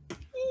one.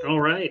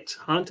 All right.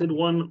 Haunted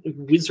one,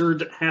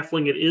 wizard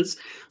halfling it is.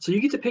 So you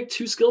get to pick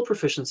 2 skill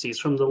proficiencies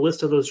from the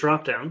list of those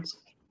drop-downs.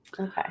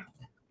 Okay.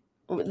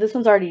 This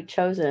one's already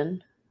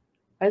chosen.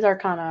 Why is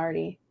Arcana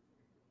already?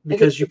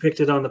 Because you picked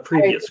it on the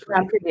previous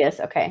screen. On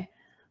previous, okay.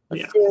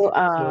 Let's do...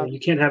 so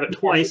you can't have it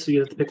twice, so you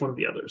have to pick one of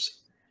the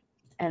others.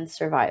 And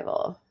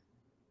survival.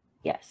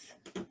 Yes.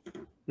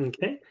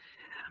 Okay.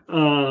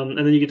 And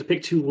then you get to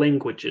pick 2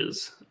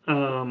 languages.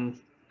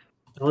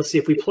 Let's see,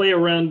 if we play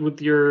around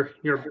with your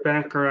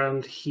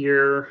background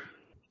here,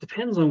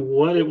 depends on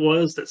what it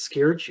was that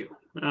scared you.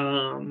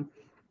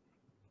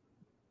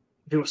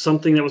 If it was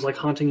something that was like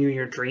haunting you in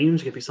your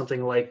dreams, it could be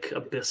something like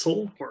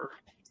abyssal, or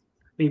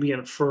maybe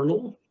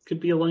infernal could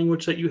be a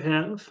language that you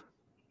have.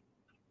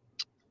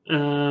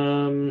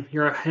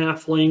 You're a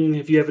halfling.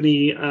 If you have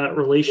any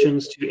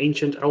relations to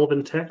ancient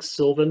elven texts,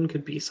 Sylvan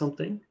could be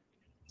something.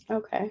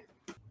 Okay.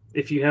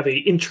 If you have an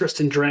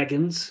interest in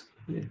dragons,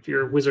 if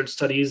your wizard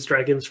studies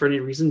dragons for any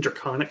reason,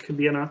 Draconic could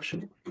be an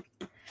option.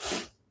 I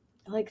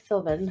like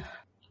Sylvan.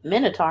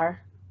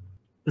 Minotaur.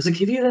 Does it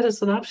give you that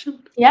as an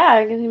option? Yeah,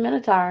 it gives me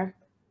Minotaur.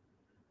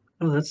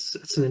 Oh,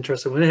 that's an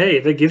interesting one. Hey,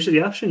 if it gives you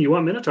the option, you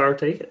want Minotaur,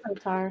 take it.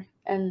 Minotaur.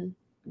 And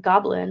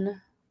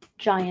Goblin.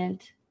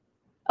 Giant.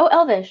 Oh,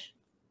 Elvish.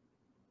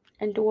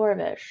 And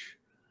Dwarvish.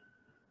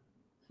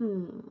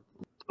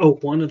 Oh,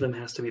 one of them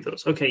has to be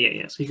those. Okay,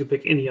 yeah. So you can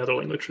pick any other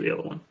language for the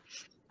other one.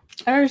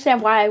 I don't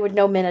understand why I would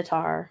know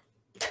Minotaur.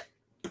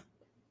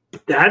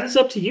 That is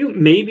up to you.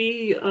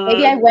 Maybe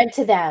I went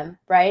to them,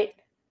 right?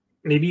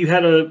 Maybe you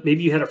had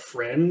a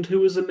friend who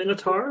was a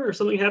Minotaur, or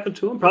something happened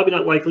to him. Probably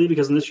not likely,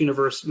 because in this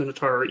universe,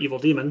 Minotaur are evil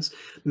demons.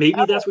 Maybe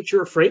that's what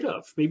you're afraid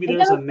of. Maybe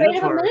there's a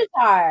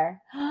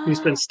Minotaur who's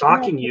been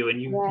stalking you,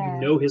 and you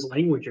know his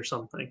language or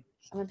something.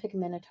 I'm gonna pick a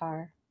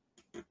Minotaur.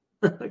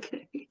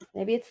 Okay.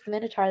 Maybe it's the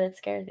Minotaur that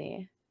scares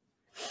me.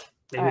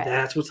 Maybe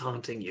that's what's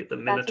haunting you. The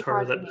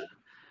Minotaur that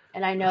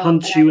and I know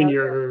hunts you in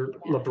your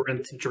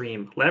labyrinth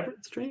dream.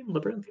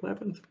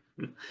 Labyrinth.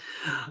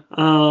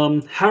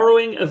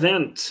 Harrowing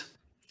event.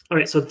 All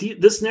right, so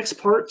this next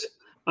part,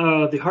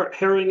 the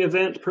harrowing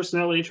event,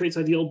 personality traits,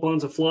 ideal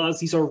bonds and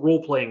flaws, these are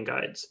role-playing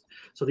guides.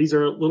 So these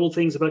are little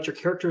things about your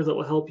character that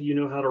will help you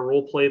know how to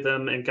role-play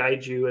them and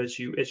guide you as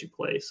you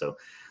play. So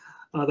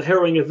the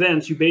harrowing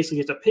event, you basically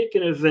get to pick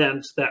an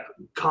event that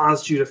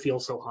caused you to feel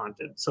so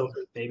haunted. So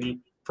maybe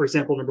For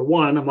example, number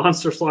 1, a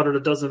monster slaughtered a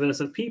dozen of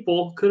innocent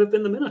people could have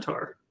been the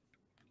Minotaur.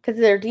 Because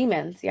they're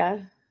demons, yeah.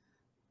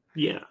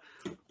 Yeah.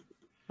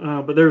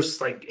 But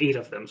there's like 8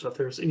 of them, so if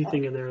there's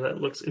anything in there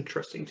that looks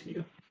interesting to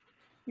you.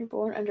 You're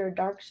born under a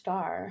dark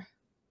star.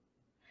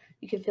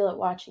 You can feel it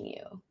watching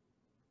you,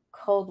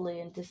 coldly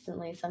and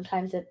distantly.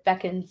 Sometimes it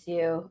beckons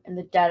you in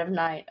the dead of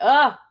night.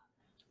 Ugh!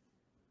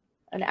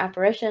 An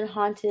apparition,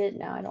 haunted.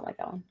 No, I don't like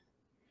that one.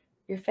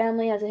 Your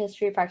family has a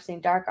history of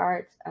practicing dark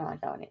arts. I don't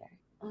like that one either.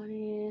 Oh,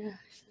 yeah.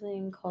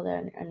 Something cold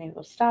and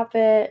unable to stop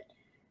it.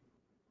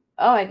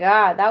 Oh my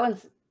god, that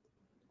one's...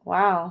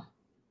 Wow.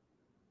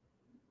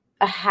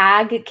 A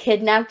hag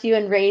kidnapped you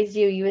and raised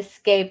you. You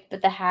escaped,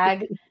 but the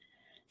hag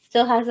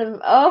still has him.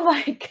 Oh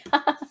my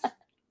god.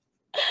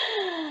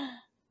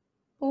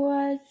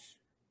 What?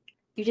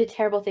 You did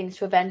terrible things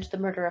to avenge the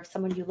murder of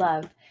someone you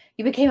love.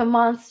 You became a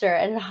monster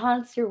and it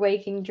haunts your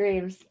waking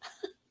dreams.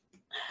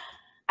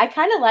 I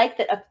kind of like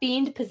that a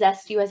fiend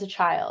possessed you as a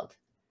child.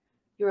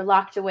 You were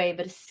locked away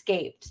but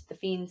escaped. The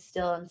fiend's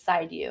still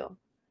inside you.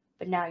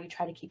 But now you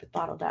try to keep it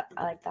bottled up.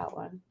 I like that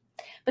one.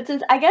 But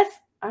since, I guess,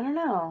 I don't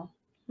know.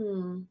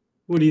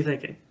 What are you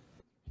thinking?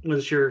 What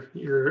is your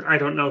I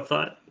don't know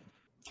thought?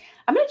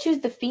 I'm going to choose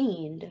the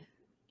fiend.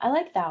 I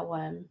like that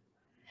one.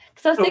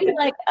 Because I was thinking,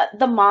 like,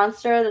 the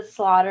monster that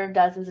slaughtered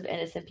dozens of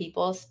innocent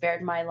people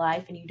spared my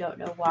life, and you don't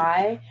know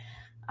why.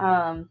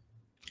 I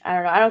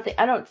don't know.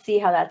 I don't see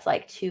how that's,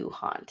 like, too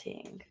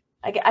haunting.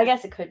 I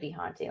guess it could be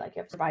haunting, like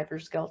you have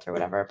survivor's guilt or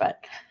whatever,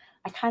 but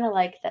I kind of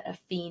like that a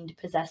fiend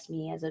possessed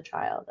me as a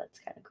child. That's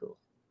kind of cool.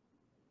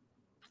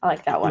 I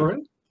like that one. All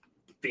right.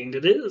 Fiend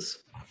it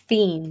is.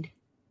 Fiend.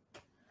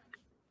 All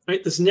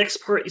right, this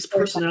next part is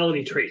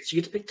personality traits. You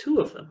get to pick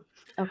 2 of them.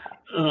 Okay.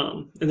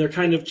 And they're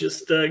kind of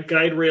just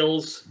guide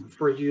rails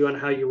for you on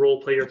how you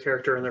role play your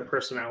character and their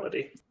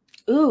personality.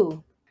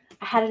 Ooh,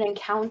 I had an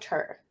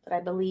encounter that I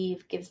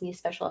believe gives me a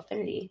special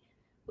affinity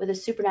with a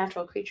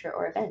supernatural creature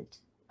or event.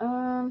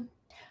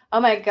 Oh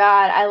my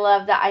god, I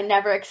love that. I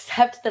never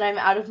accept that I'm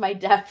out of my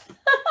depth.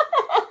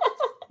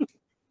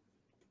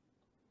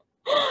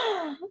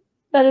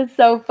 That is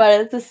so funny.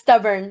 It's a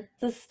stubborn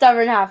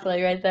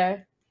halfling right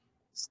there.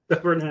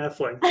 Stubborn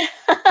halfling.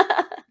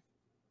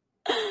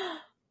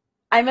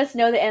 I must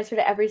know the answer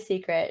to every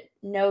secret.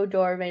 No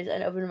door remains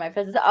unopened in my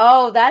presence.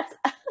 Oh, that's...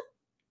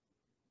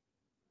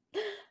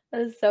 that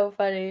is so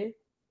funny.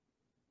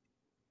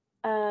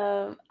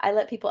 I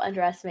let people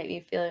underestimate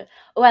me.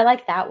 Oh, I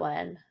like that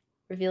one.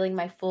 Revealing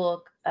my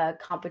full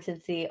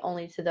competency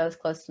only to those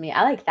close to me.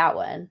 I like that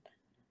one.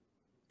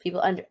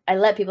 I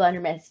let people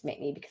underestimate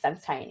me because I'm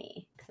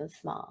tiny. Because I'm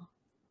small.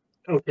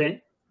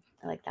 Okay.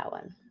 I like that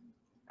one.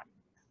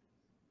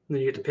 Then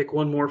you get to pick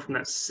one more from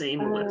that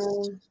same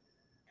list.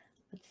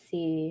 Let's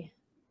see.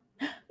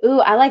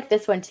 Ooh, I like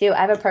this one too. I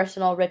have a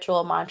personal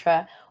ritual,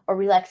 mantra, or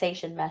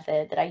relaxation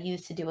method that I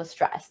use to deal with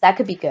stress. That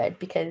could be good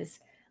because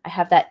I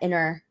have that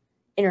inner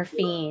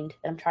fiend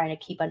that I'm trying to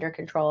keep under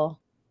control.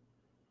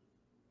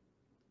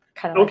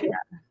 Kind of like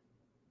that.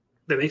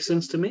 That makes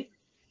sense to me.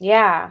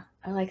 Yeah,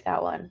 I like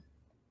that one.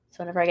 So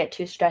whenever I get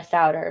too stressed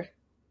out or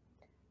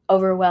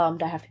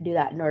overwhelmed, I have to do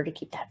that in order to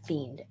keep that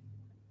fiend.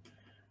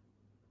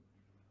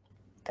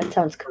 That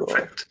sounds cool.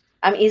 Perfect.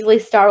 I'm easily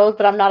startled,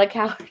 but I'm not a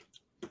coward.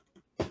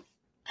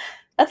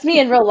 That's me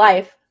in real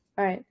life.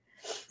 All right.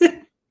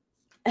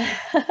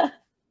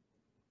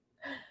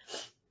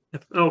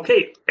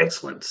 Okay,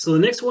 excellent. So the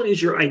next one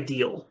is your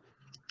ideal.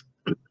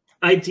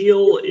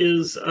 Ideal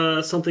is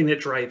something that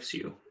drives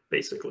you,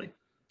 basically.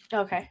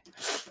 Okay.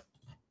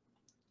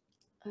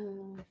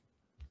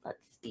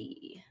 Let's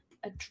see.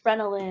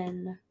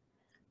 Adrenaline.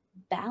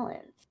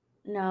 Balance.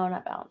 No,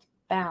 not balance.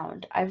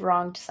 Bound. I've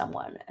wronged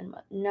someone. And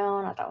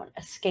no, not that one.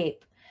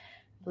 Escape.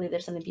 I believe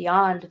there's something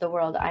beyond the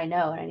world I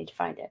know, and I need to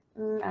find it.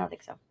 I don't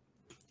think so.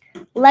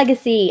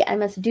 Legacy. I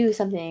must do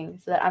something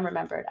so that I'm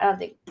remembered. I don't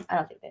think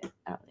that's.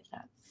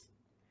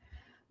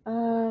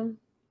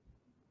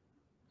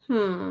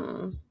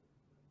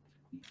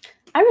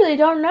 I really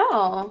don't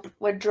know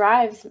what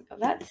drives.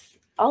 That's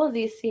all of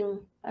these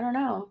seem. I don't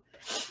know.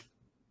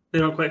 They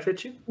don't quite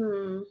fit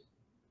you.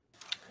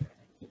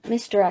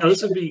 Misdirection. Now,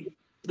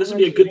 this would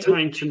be a good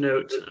time to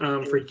note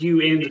for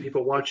you and the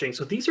people watching.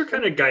 So these are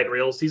kind of guide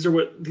rails. These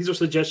are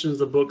suggestions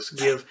the books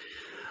give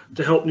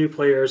to help new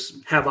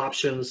players have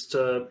options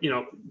to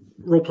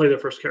role play their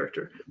first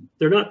character.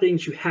 They're not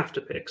things you have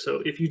to pick.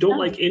 So if you don't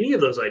like any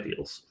of those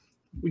ideals,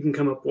 we can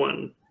come up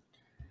one,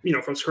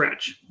 from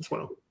scratch as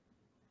well.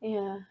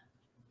 Yeah,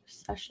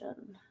 obsession.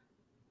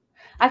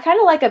 I kind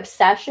of like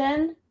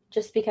obsession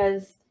just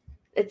because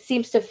it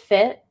seems to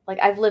fit. Like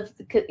I've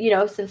lived,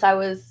 since I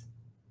was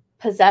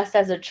possessed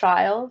as a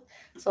child.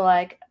 So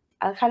like,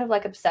 I kind of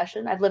like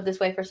obsession. I've lived this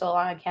way for so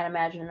long, I can't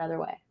imagine another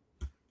way.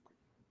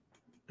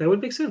 That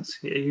would make sense.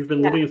 Yeah, you've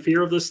been living in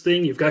fear of this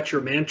thing. You've got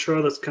your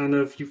mantra. That's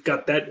you've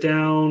got that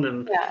down.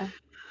 And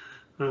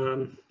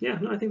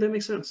I think that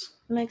makes sense.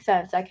 It makes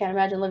sense. I can't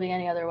imagine living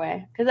any other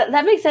way. Because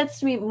that makes sense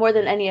to me more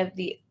than any of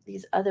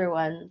these other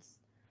ones.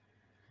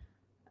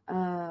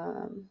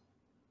 I'm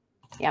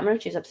going to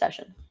choose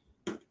obsession.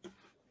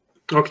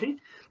 Okay.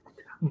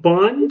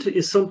 Bond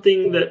is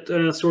something that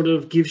sort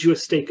of gives you a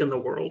stake in the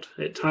world.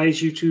 It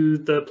ties you to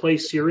the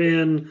place you're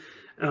in,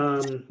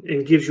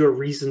 and gives you a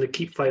reason to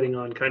keep fighting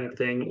on, kind of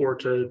thing, or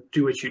to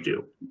do what you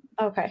do.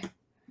 Okay.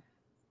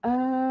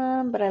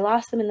 But I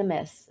lost them in the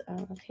mist.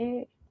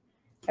 Okay.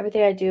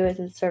 Everything I do is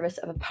in service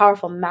of a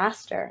powerful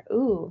master.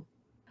 Ooh.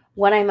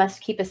 One I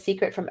must keep a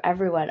secret from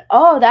everyone.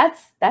 Oh,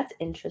 that's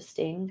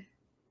interesting.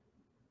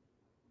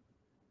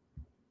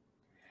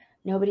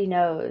 Nobody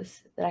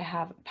knows that I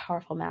have a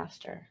powerful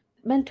master.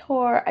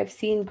 Mentor, I've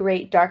seen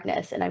great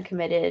darkness and I'm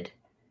committed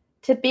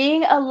to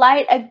being a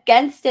light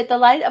against it. The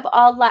light of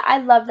all light. I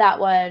love that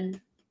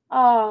one.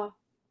 Oh,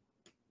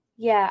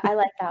 yeah, I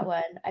like that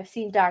one. I've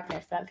seen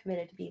darkness, but I'm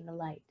committed to being the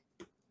light.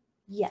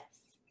 Yes,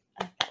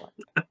 I like that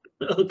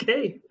one.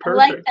 Okay,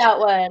 perfect. I like that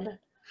one.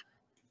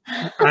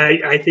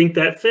 I think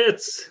that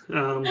fits.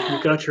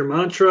 You've got your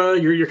mantra.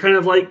 You're kind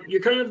of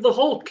the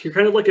Hulk. You're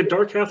kind of like a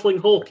dark halfling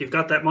Hulk. You've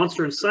got that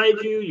monster inside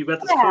you. You've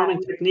got this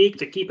calming technique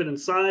to keep it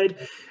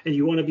inside, and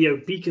you want to be a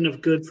beacon of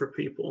good for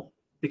people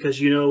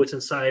because you know what's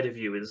inside of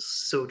you is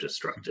so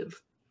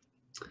destructive.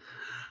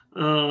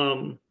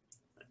 Now,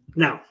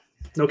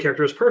 no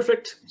character is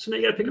perfect, so now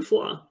you got to pick a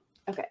flaw.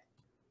 Okay.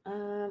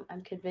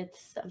 I'm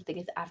convinced something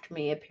is after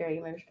me,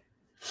 appearing in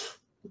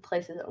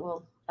places.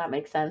 Well, that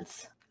makes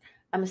sense.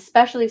 I'm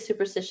especially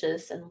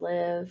superstitious and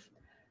live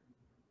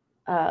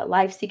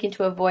life seeking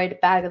to avoid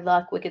bad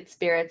luck, wicked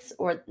spirits,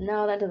 or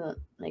no, that doesn't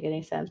make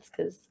any sense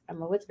because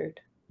I'm a wizard.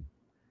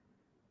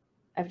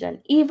 I've done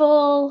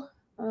evil.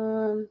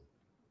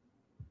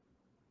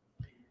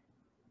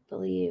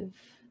 Believe.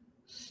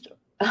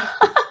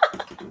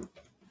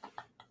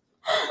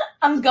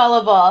 I'm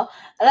gullible.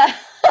 That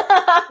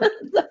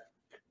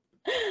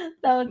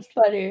one's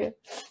funny.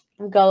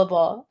 I'm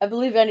gullible. I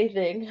believe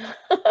anything.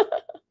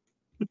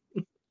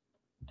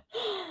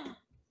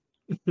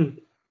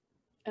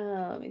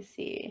 Let me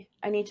see.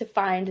 I need to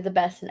find the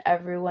best in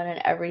everyone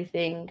and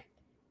everything,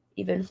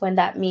 even when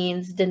that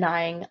means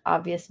denying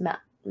obvious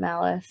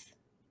malice.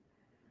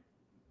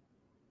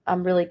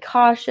 I'm really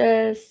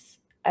cautious.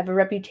 I have a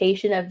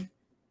reputation of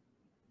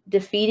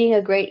defeating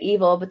a great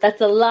evil, but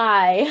that's a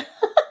lie.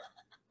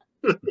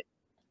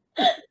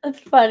 That's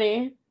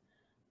funny.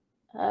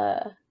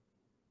 But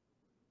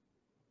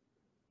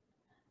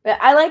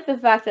I like the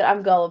fact that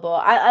I'm gullible.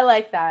 I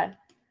like that.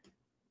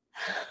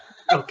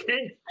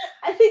 Okay.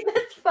 I think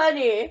that's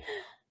funny.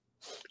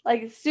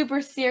 Like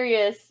super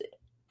serious.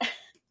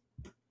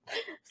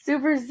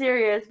 Super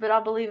serious, but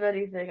I'll believe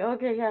anything.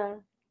 Okay, yeah.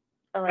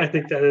 I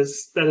think that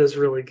is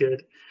really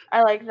good.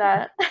 I like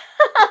that.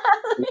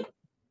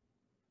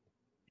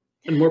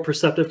 And more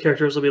perceptive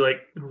characters will be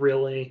like,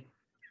 really?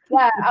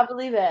 Yeah, I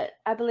believe it.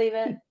 I believe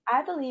it.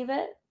 I believe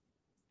it.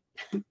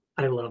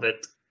 I love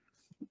it.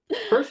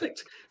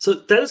 Perfect. So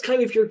that is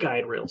kind of your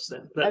guide rails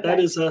then. That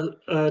is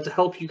to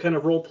help you kind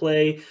of role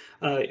play,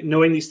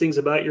 knowing these things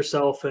about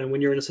yourself. And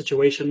when you're in a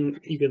situation,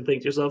 you can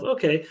think to yourself,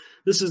 okay,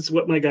 this is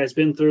what my guy's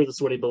been through. This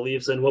is what he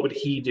believes in. What would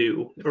he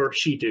do or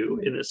she do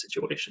in this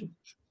situation?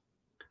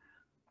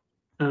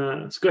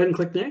 So go ahead and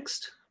click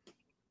next.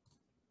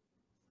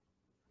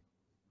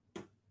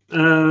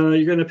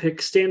 You're going to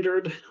pick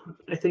standard,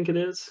 I think it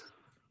is.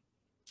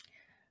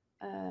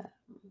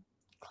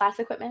 Class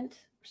equipment?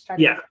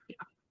 Yeah.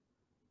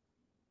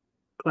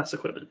 Class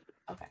equipment.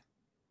 Okay.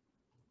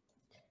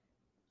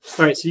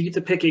 All right, so you get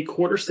to pick a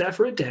quarterstaff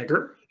or a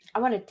dagger. I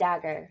want a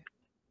dagger.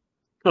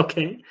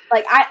 Okay.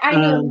 Like I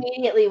knew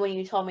immediately when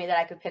you told me that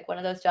I could pick one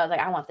of those two. I was like,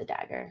 I want the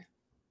dagger.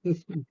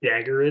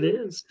 Dagger it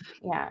is.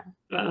 Yeah.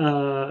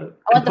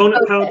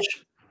 Component pouch.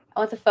 I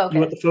want the focus. You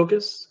want the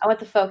focus? I want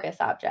the focus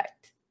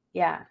object.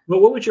 Yeah. Well,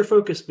 what would your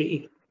focus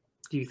be,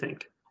 do you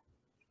think?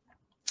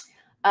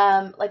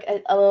 Like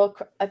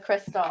a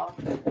crystal.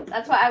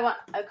 That's why I want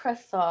a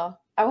crystal.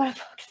 I want a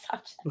focus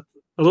object.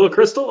 A little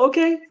crystal?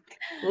 Okay.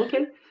 Okay.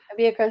 It'd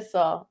be a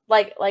crystal.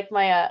 Like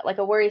my like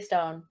a worry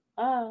stone.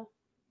 Oh.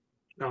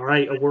 All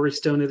right, a worry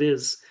stone it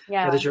is.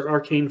 Yeah. That is your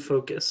arcane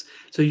focus.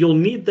 So you'll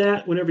need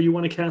that whenever you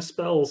want to cast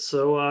spells.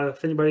 So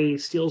if anybody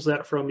steals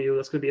that from you,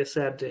 that's going to be a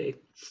sad day.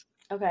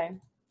 Okay.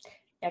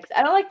 Yeah, because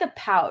I don't like the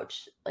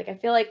pouch. Like, I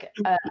feel like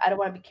I don't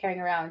want to be carrying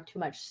around too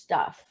much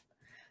stuff.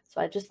 So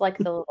I just like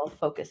the little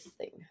focus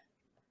thing.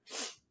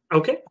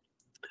 Okay.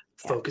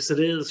 Yeah. Focus it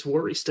is,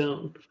 worry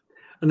stone.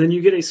 And then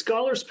you get a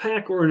scholar's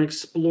pack or an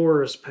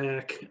explorer's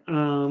pack.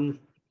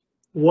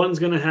 One's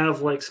going to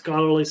have like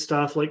scholarly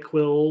stuff like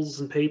quills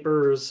and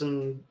papers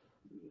and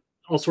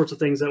all sorts of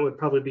things that would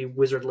probably be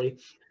wizardly.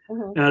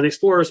 The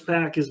explorer's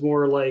pack is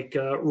more like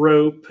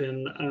rope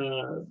and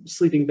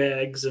sleeping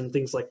bags and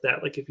things like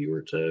that, like if you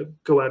were to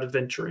go out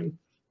adventuring.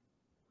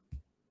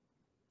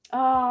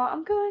 Oh,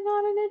 I'm going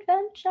on an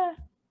adventure.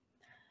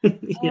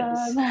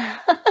 Yes.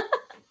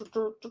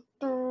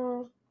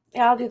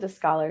 Yeah, I'll do the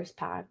scholar's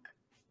pack.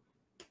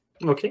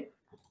 Okay.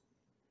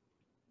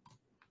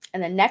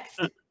 And then next?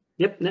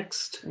 Yep,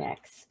 next.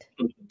 Next.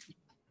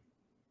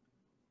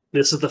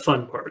 This is the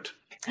fun part.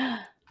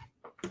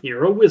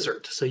 You're a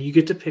wizard, so you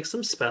get to pick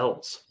some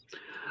spells.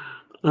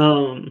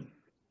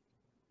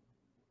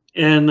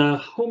 And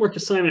homework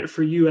assignment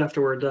for you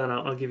after we're done,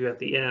 I'll give you at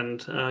the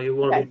end. You'll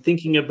want to be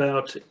thinking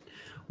about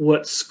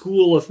what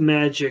school of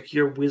magic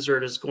your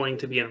wizard is going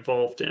to be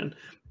involved in.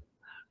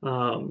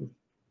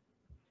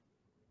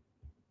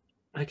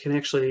 I can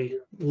actually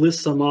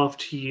list them off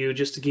to you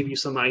just to give you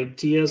some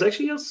ideas.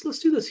 Actually, let's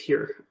do this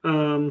here.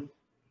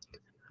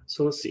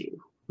 So let's see.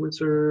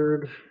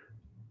 Wizard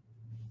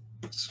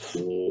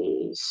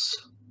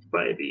schools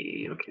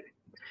 5e. Okay.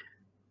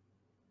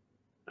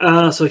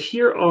 So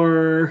here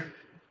are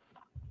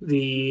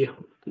the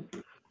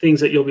things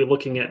that you'll be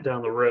looking at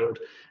down the road.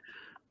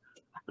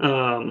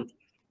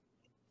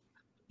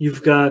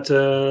 You've got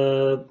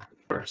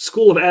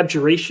School of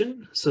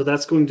Abjuration. So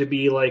that's going to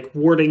be like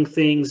warding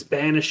things,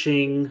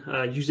 banishing,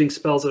 using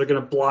spells that are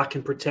going to block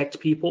and protect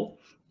people.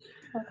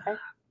 Okay.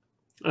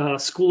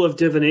 School of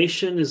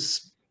Divination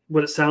is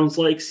what it sounds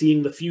like,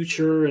 seeing the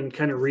future and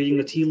kind of reading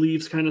the tea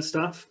leaves kind of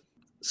stuff.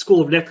 School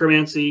of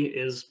Necromancy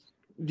is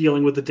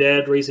dealing with the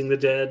dead, raising the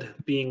dead,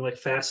 being like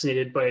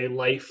fascinated by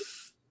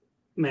life,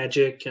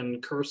 magic,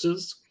 and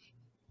curses.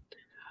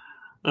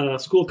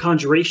 School of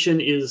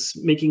Conjuration is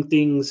making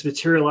things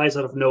materialize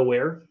out of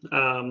nowhere.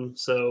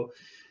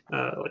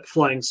 Like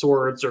flying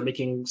swords or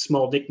making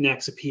small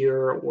knickknacks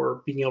appear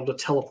or being able to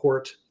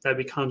teleport. That'd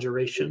be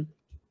Conjuration.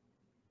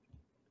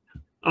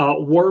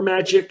 War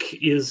magic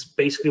is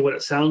basically what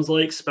it sounds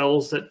like,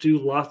 spells that do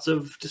lots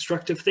of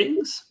destructive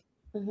things.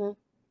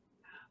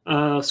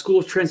 School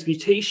of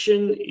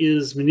Transmutation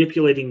is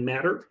manipulating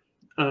matter,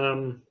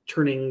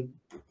 turning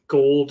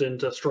gold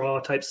into straw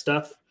type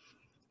stuff.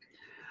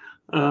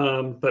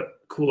 But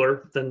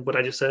cooler than what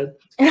I just said.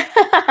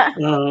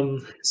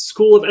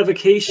 School of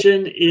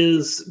Evocation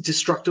is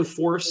destructive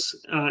force.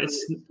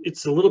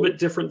 It's a little bit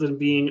different than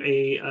being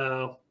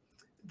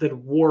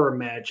than war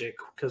magic,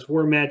 because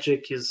war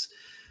magic is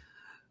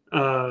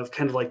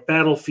kind of like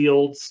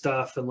battlefield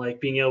stuff and like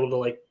being able to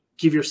like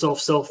give yourself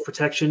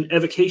self-protection.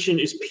 Evocation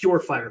is pure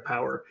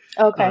firepower.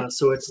 Okay.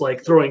 So it's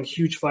like throwing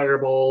huge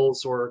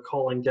fireballs or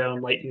calling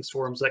down lightning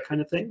storms, that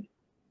kind of thing.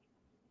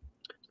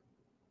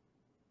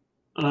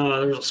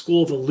 There's a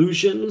School of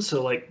Illusion,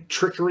 so like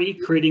trickery,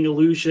 creating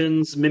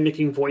illusions,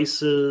 mimicking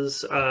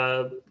voices.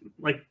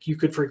 Like you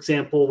could, for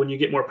example, when you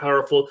get more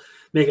powerful,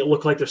 make it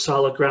look like there's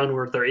solid ground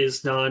where there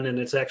is none, and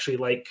it's actually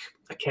like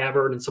a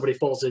cavern and somebody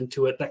falls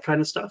into it, that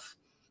kind of stuff.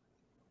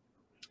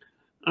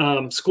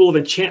 School of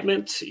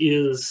Enchantment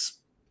is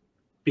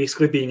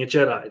basically being a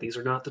Jedi. These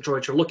are not the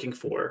droids you're looking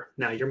for.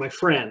 Now you're my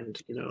friend,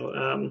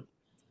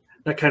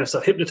 that kind of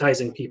stuff,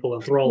 hypnotizing people,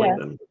 enthralling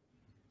them.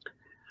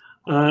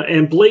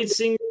 And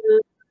Bladesinger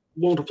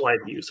won't apply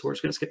to you, so we're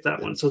just going to skip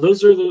that one. So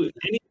those are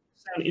any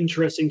sound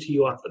interesting to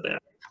you off the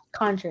bat?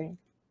 Conjuring.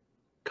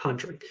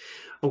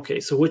 Okay,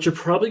 so what you're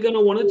probably going to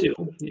want to do,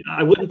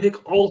 I wouldn't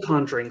pick all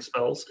conjuring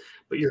spells,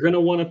 but you're going to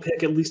want to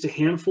pick at least a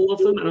handful of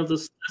them out of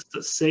this list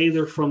that say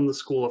they're from the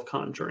School of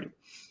Conjuring.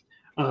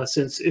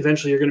 Since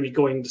eventually you're going to be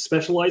going to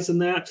specialize in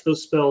that,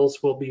 those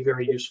spells will be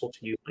very useful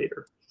to you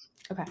later.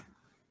 Okay.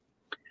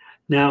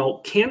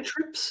 Now,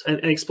 cantrips, and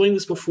I explained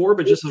this before,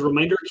 but just as a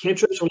reminder,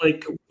 cantrips are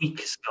like weak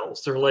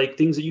spells. They're like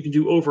things that you can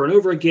do over and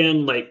over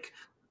again, like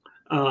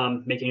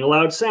making a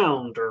loud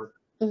sound or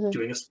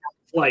doing a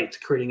flight,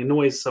 creating a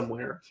noise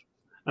somewhere,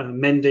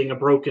 mending a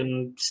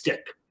broken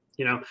stick.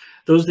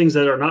 Those things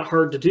that are not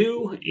hard to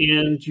do,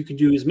 and you can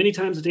do as many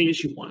times a day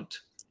as you want.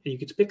 And you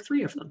get to pick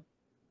 3 of them.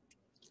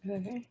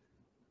 Okay.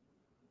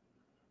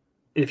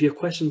 And if you have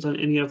questions on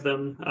any of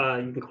them,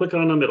 you can click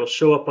on them. It'll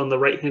show up on the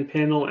right-hand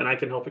panel, and I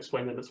can help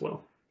explain them as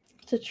well.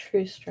 It's a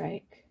true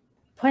strike.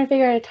 Point a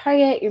finger at a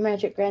target. Your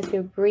magic grants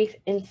you a brief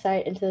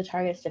insight into the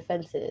target's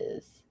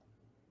defenses.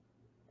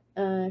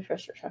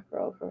 First attack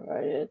roll,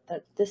 provided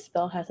that this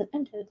spell hasn't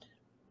ended.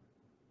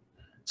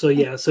 So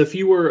yeah, so if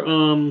you were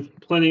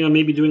planning on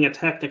maybe doing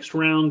attack next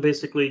round,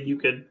 basically you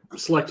could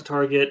select a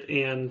target,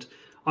 and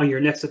on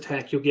your next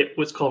attack, you'll get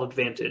what's called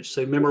advantage.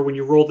 So remember, when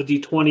you roll the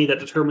d20, that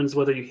determines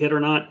whether you hit or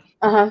not.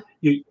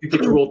 You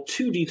get to roll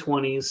 2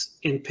 d20s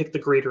and pick the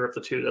greater of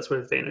the 2. That's what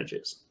advantage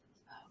is.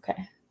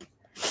 Okay.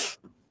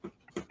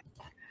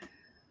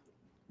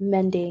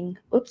 Mending.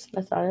 Oops,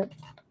 that's not it.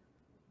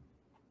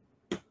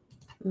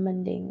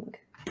 Mending.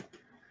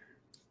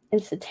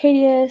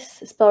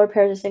 Instantaneous. Spell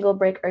repairs a single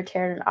break or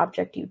tear in an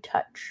object you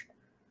touch.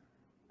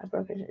 A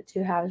broken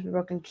 2 halves, a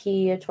broken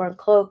key, a torn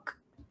cloak.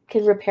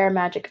 Can repair a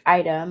magic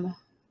item,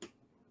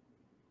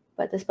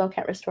 but the spell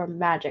can't restore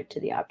magic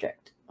to the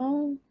object.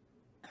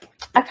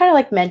 I kind of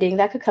like mending.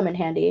 That could come in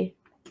handy.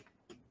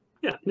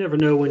 Yeah, you never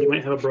know when you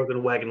might have a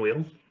broken wagon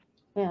wheel.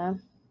 Yeah.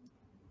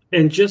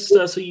 And just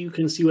so you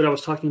can see what I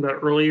was talking about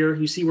earlier,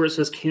 you see where it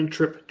says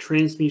cantrip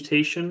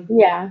transmutation?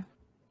 Yeah.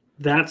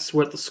 That's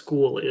what the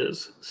school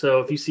is. So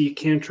if you see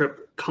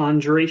cantrip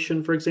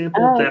conjuration, for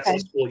example, that's the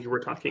school you were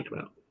talking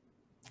about.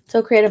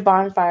 So create a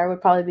bonfire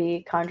would probably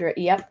be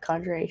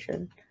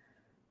conjuration.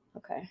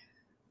 Okay.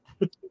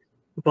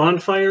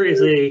 Bonfire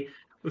is a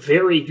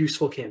very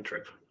useful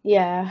cantrip.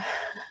 Yeah.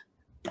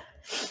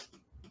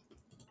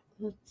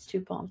 Let's do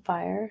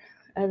bonfire.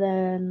 And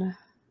then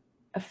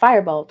a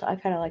firebolt. I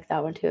kind of like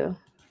that one too.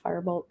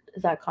 Firebolt.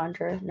 Is that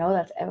conjure? No,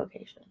 that's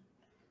evocation.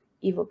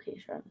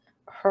 Evocation.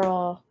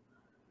 Hurl.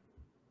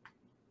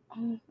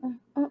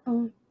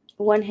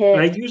 One hit.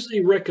 I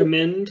usually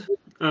recommend,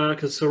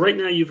 because so right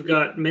now you've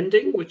got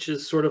Mending, which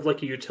is sort of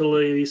like a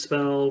utility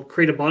spell.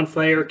 Create a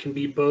Bonfire can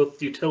be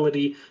both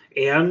utility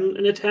and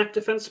an attack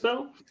defense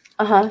spell.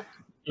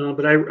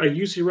 But I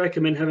usually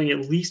recommend having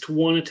at least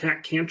one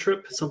attack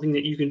cantrip, something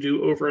that you can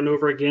do over and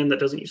over again that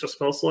doesn't use a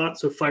spell slot.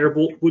 So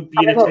Firebolt would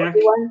be an attack.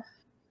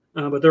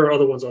 But there are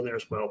other ones on there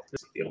as well.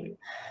 This is the only one.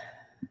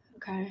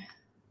 Okay.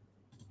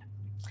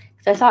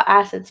 So I saw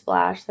Acid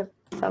Splash. That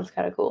sounds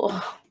kind of cool.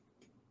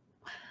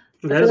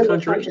 That is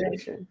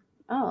Conjuration.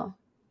 Oh.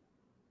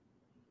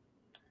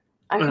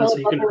 So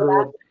you can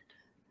hurl.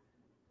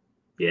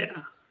 Yeah.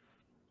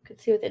 You can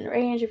see within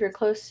range. If you're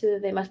close to,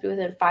 they must be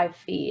within 5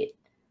 feet.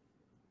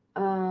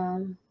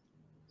 So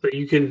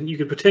you can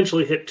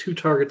potentially hit 2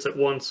 targets at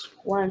once.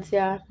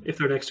 Yeah. If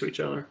they're next to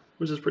each other,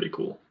 which is pretty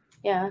cool.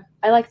 Yeah,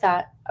 I like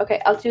that.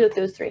 Okay, I'll do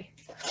those 3.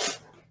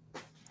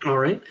 All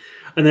right.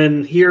 And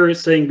then here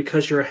it's saying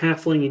because you're a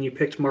halfling and you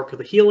picked Mark of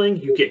the Healing,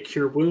 you get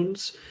Cure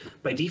Wounds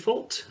by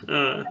default.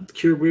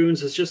 Cure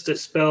Wounds is just a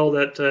spell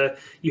that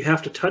you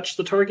have to touch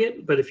the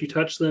target, but if you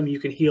touch them, you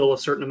can heal a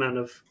certain amount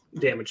of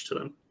damage to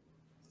them.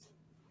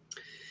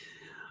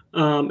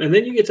 And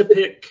then you get to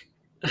pick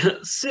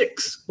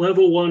 6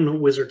 level 1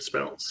 wizard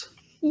spells.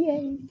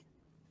 Yay.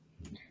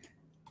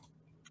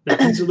 Now,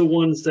 these are the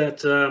ones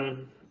that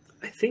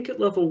I think at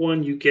level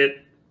 1 you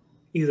get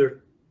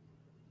either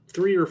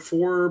 3 or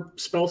 4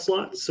 spell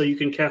slots, so you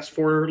can cast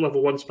 4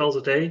 level 1 spells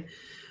a day,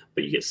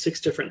 but you get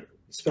 6 different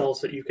spells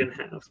that you can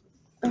have.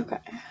 Okay.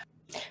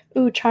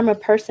 Ooh, charm a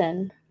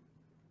person.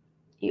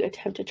 You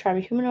attempt to charm a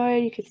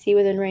humanoid. You can see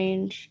within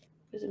range.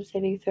 Wisdom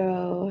saving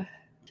throw.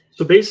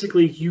 So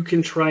basically, you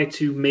can try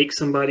to make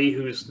somebody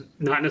who's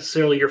not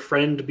necessarily your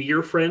friend be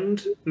your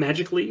friend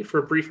magically for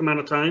a brief amount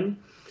of time.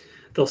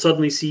 They'll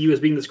suddenly see you as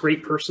being this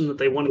great person that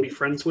they want to be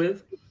friends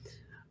with.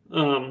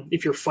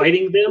 If you're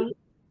fighting them,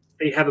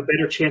 they have a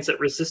better chance at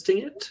resisting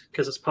it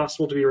because it's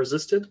possible to be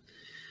resisted.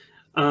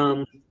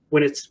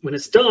 When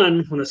it's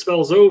done, when the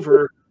spell's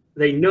over,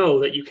 they know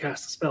that you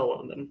cast a spell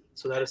on them.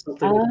 So that is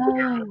something.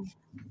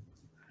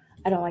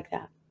 I don't like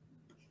that.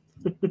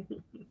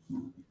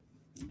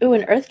 Ooh,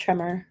 an earth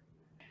tremor.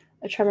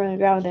 A tremor on the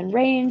ground within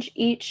range.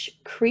 Each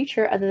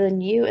creature other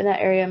than you in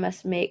that area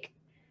must make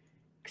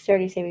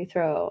dexterity saving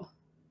throw.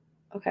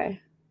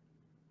 Okay.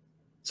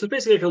 So it's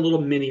basically like a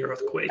little mini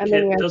earthquake.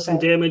 It does some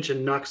damage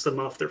and knocks them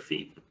off their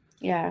feet.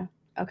 Yeah.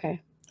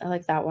 Okay. I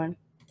like that one.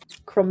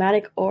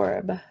 Chromatic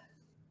orb.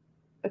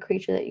 A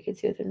creature that you can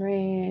see within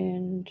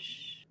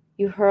range.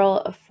 You hurl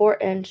a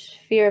 4-inch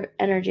sphere of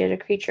energy at a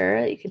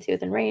creature that you can see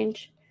within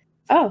range.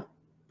 Oh.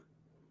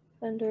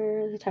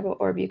 Thunder, the type of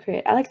orb you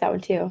create. I like that one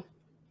too.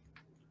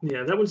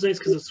 Yeah, that one's nice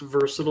because it's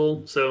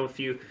versatile. So if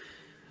you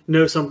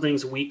know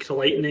something's weak to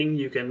lightning,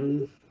 you've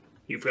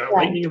got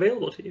lightning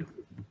available to you.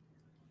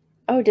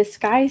 Oh,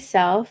 disguise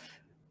self.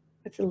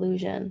 That's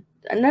illusion.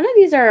 None of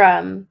these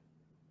are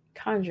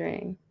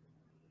conjuring.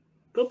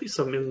 There'll be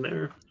some in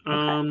there.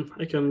 Okay.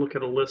 I can look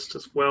at a list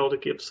as well to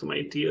give some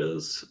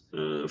ideas.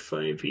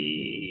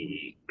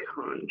 5e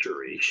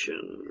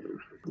conjuration.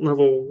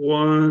 Level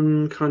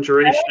 1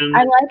 conjuration.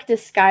 I like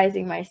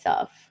disguising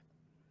myself.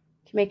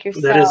 To make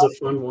yourself. That is a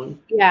fun one.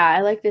 Yeah,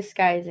 I like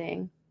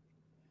disguising.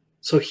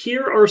 So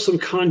here are some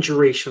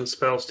conjuration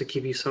spells to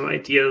give you some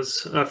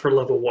ideas for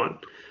level 1.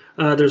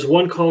 There's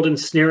one called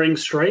Ensnaring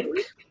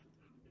Strike,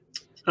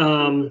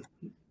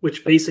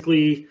 which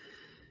basically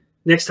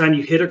next time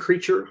you hit a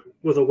creature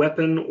with a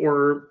weapon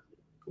or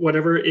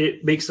whatever,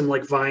 it makes them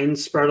like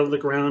vines sprout out of the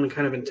ground and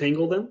kind of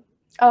entangle them.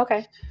 Oh,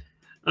 okay.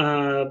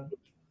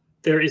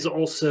 There is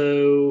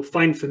also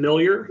Find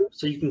Familiar,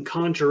 so you can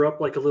conjure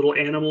up like a little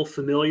animal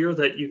familiar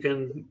that you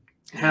can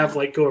have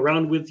like go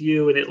around with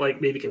you, and it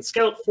like maybe can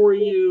scout for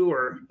you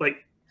or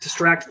like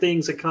distract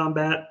things in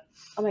combat.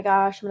 Oh my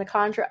gosh, I'm gonna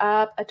conjure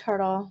up a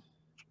turtle.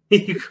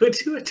 You could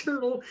do a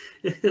turtle.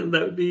 That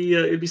would be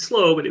it'd be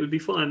slow, but it would be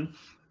fun.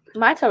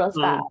 My turtle's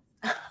fast.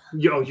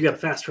 You got a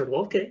fast turtle.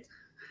 Okay.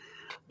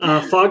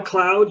 Fog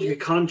cloud. You could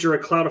conjure a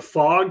cloud of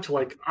fog to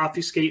like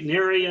obfuscate an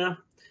area.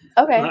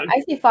 Okay,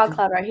 I see fog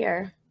cloud right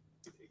here.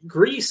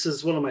 Grease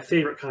is one of my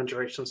favorite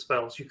conjuration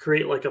spells. You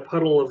create like a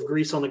puddle of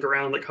grease on the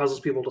ground that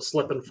causes people to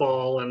slip and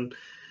fall, and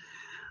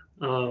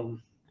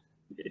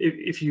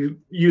if you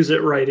use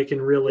it right, it can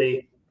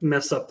really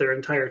mess up their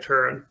entire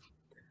turn.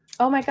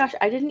 Oh my gosh,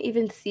 I didn't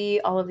even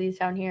see all of these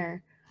down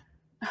here.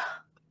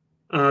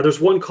 There's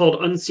one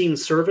called Unseen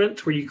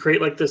Servant, where you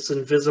create like this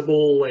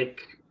invisible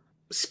like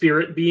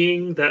spirit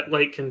being that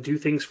like can do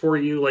things for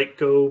you, like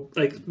go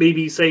like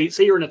maybe say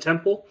you're in a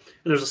temple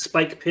and there's a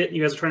spike pit and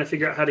you guys are trying to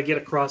figure out how to get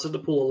across it to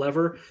pull a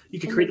lever. You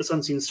could create this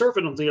Unseen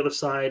Servant on the other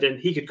side and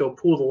he could go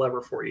pull the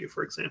lever for you,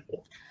 for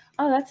example.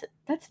 Oh,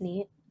 that's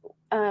neat.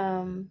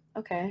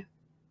 Okay.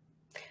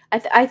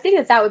 I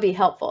think that would be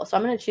helpful, so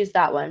I'm going to choose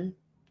that one.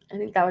 I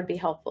think that would be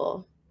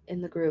helpful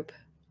in the group.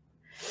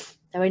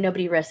 That way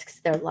nobody risks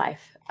their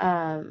life.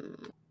 What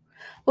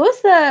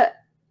was the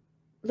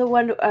The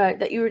one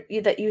that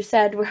you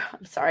said.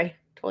 I'm sorry,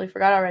 totally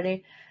forgot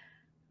already.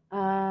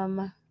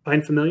 Find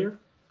familiar.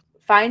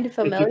 Find Like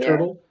familiar.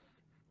 turtle.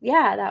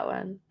 Yeah, that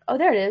one. Oh,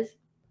 there it is.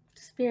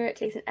 Spirit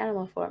takes an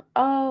animal form.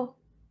 Oh,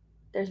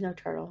 there's no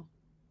turtle.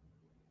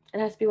 It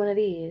has to be one of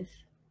these.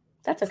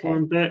 That's okay.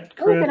 Bat,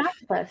 Oh, look, an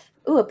octopus.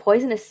 Ooh, a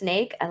poisonous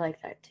snake. I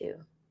like that too.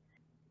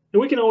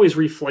 And we can always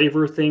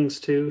reflavor things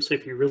too. So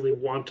if you really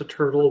want a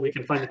turtle, we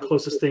can find the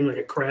closest thing, like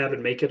a crab,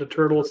 and make it a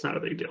turtle. It's not a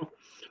big deal.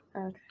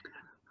 Okay.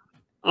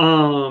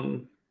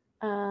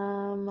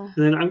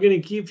 Then I'm going to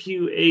give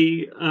you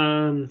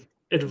a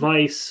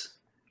advice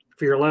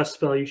for your last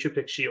spell. You should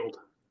pick shield.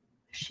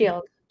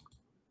 Shield.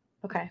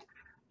 Okay.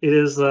 It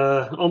is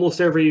almost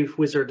every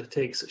wizard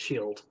takes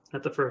shield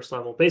at the first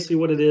level. Basically,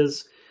 what it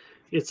is,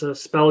 it's a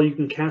spell you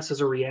can cast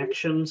as a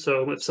reaction.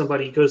 So if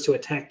somebody goes to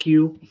attack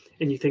you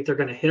and you think they're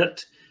going to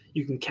hit,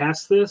 you can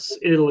cast this.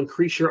 It'll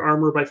increase your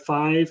armor by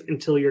 5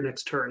 until your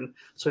next turn.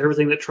 So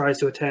everything that tries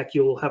to attack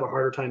you will have a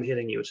harder time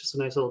hitting you. It's just a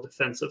nice little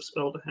defensive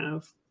spell to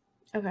have.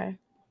 Okay.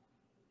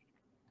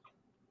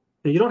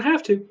 And you don't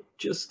have to.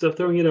 Just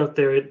throwing it out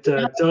there. It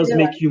does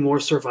make you more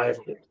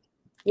survivable.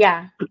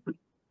 Yeah.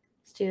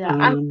 Let's do that.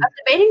 I'm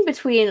debating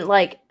between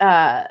like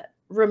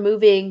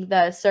removing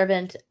the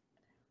servant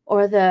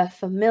or the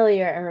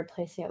familiar and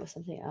replacing it with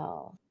something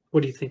else.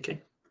 What are you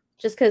thinking?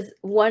 Just because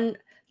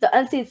the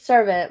unseen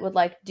servant would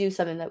like do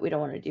something that we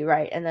don't want to do,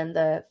 right? And then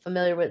the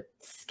familiar would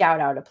scout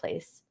out a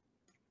place.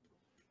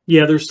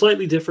 Yeah, they're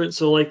slightly different.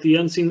 So like the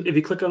unseen, if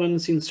you click on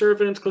unseen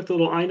servant, click the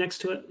little eye next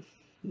to it,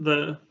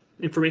 the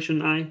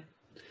information eye.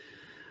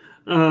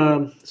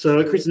 So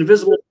it creates an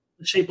invisible,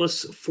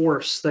 shapeless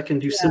force that can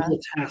do simple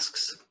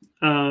tasks.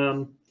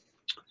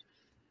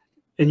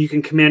 And you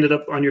can command it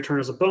up on your turn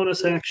as a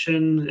bonus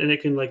action, and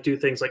it can like do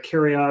things like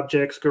carry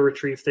objects, go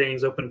retrieve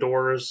things, open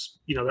doors,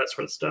 that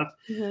sort of stuff.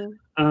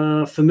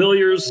 Mm-hmm.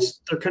 Familiars,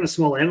 they're kind of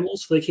small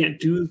animals, so they can't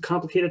do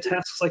complicated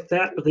tasks like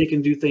that, but they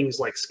can do things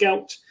like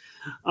scout.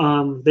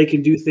 They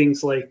can do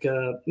things like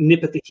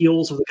nip at the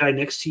heels of the guy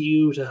next to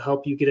you to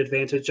help you get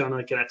advantage on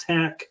like an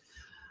attack,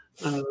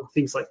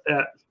 things like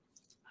that.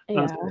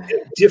 Yeah.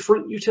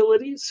 Different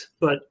utilities,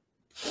 but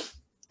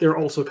they're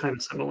also kind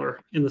of similar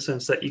in the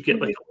sense that you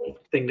get like a little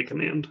thing to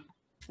command.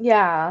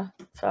 Yeah.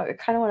 So I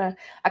kind of want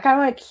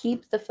to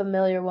keep the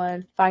familiar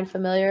one, find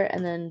familiar,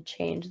 and then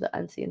change the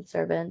unseen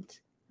servant.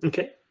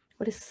 Okay.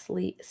 What is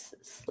sleep?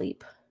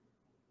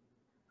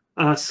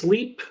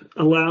 Sleep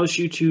allows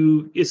you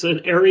to. It's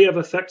an area of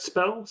effect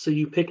spell, so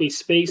you pick a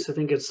space. I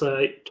think it's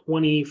a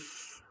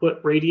 20-foot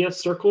radius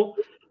circle,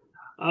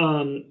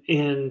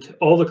 and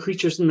all the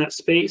creatures in that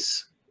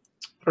space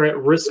are at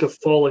risk of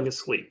falling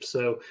asleep.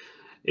 So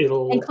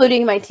it'll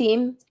including my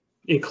team,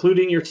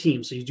 including your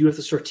team. So you do have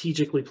to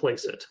strategically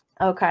place it.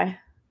 Okay.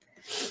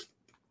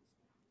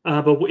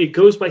 But it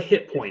goes by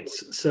hit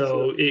points.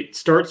 So it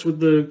starts with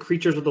the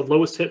creatures with the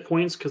lowest hit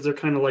points because they're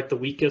kind of like the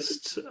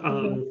weakest,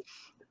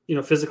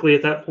 physically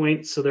at that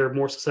point. So they're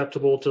more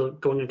susceptible to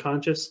going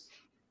unconscious.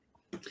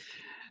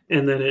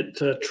 And then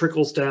it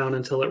trickles down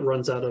until it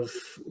runs out of.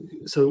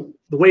 So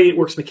the way it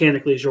works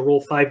mechanically is you'll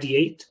roll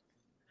 5d8.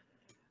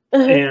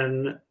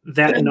 And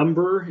that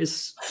number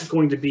is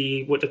going to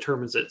be what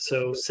determines it.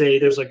 So say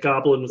there's a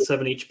goblin with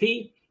 7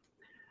 HP.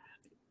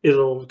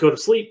 It'll go to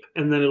sleep,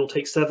 and then it'll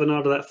take 7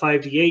 out of that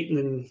 5d8, and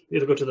then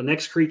it'll go to the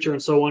next creature,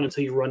 and so on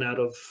until you run out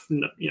of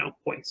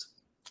points.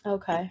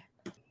 Okay.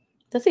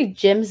 That's like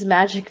Jim's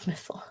magic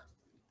missile.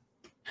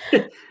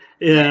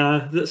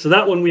 Yeah, so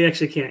that one we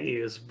actually can't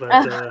use. But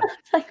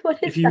like,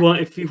 what is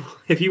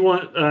if you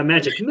want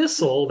magic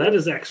missile, that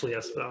is actually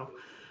a spell.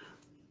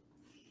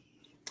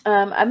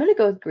 I'm gonna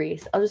go with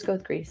Grease. I'll just go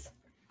with Grease.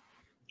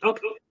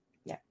 Okay.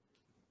 Yeah.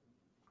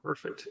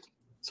 Perfect.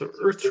 So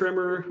Earth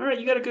Tremor. All right,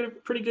 you got a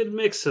pretty good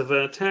mix of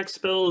attack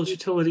spells,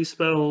 utility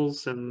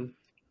spells, and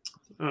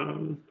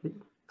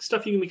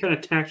stuff you can be kind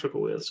of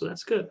tactical with. So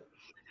that's good.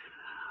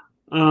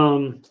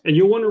 And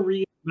you'll want to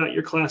read about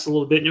your class a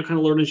little bit, and you'll kind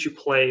of learn as you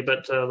play.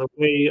 But the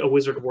way a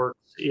wizard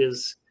works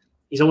is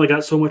he's only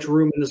got so much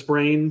room in his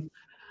brain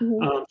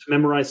to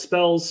memorize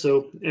spells.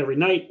 So every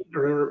night,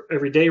 or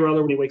every day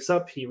rather, when he wakes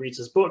up, he reads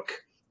his book.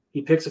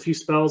 He picks a few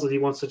spells that he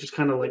wants to just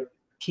kind of like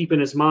keep in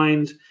his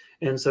mind.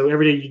 And so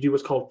every day you do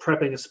what's called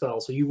prepping a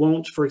spell. So you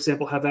won't, for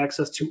example, have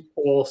access to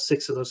all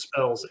 6 of those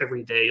spells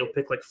every day. You'll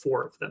pick like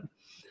 4 of them.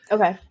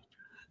 Okay.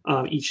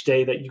 Each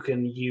day that you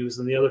can use,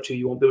 and the other 2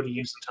 you won't be able to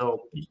use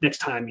until next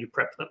time you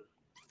prep them.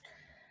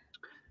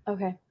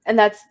 Okay. And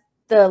that's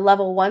the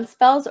level 1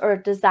 spells, or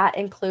does that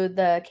include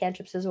the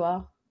cantrips as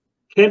well?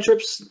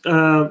 Cantrips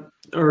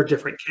are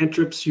different.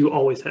 Cantrips you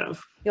always have.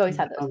 You always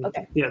have those.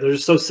 Okay. Yeah, they're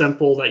just so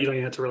simple that you don't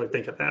even have to really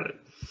think about it.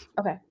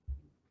 Okay.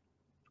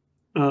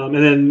 And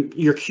then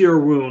your cure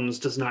wounds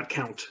does not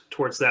count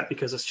towards that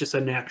because it's just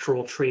a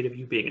natural trait of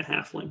you being a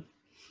halfling.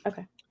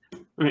 Okay. All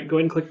right, go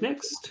ahead and click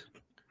next.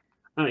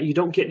 You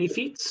don't get any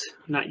feats,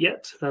 not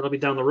yet. That'll be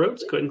down the road.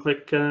 So go ahead and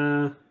click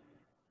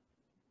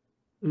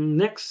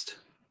next.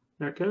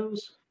 There it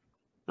goes.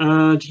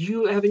 Do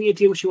you have any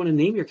idea what you want to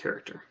name your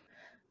character?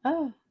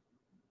 Oh.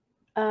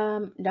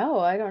 No,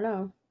 I don't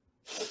know.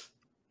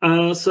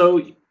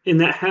 So in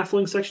that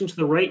halfling section to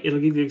the right, it'll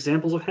give you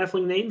examples of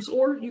halfling names,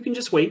 or you can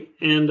just wait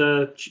and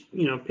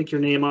pick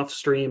your name off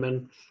stream,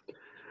 and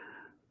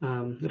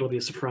it'll be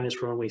a surprise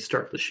for when we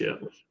start the show.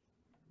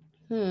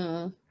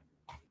 I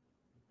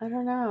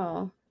don't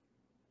know.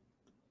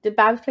 Did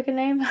Babs pick a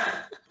name?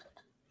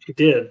 She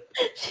did.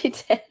 She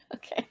did.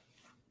 Okay.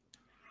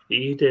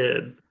 She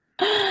did.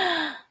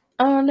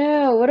 Oh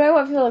no! What do I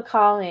want people to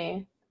call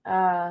me?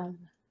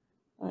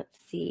 Let's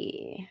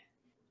see.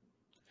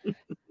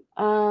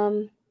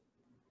 I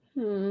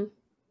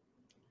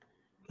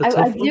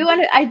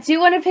do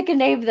want to pick a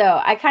name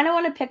though. I kind of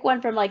want to pick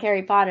one from like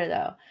Harry Potter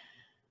though.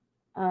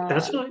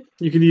 That's fine.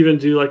 You can even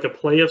do like a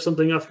play of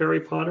something off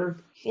Harry Potter.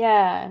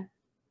 Yeah.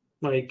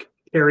 Like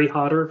Harry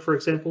Potter, for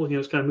example.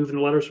 It's kind of moving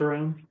the letters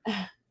around.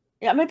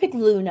 Yeah, I'm gonna pick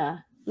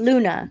Luna.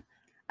 Luna.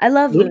 I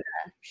love Luna.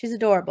 She's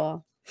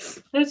adorable.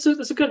 That's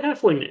a good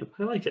halfling name.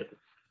 I like it.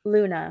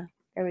 Luna.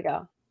 There we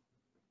go.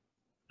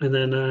 And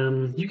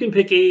then you can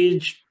pick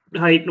age,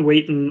 height, and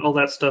weight, and all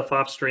that stuff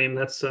off stream.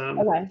 That's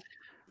okay.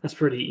 That's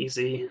pretty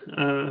easy.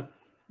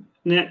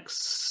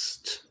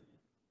 Next.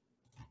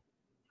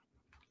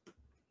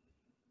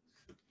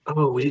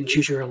 Oh, we didn't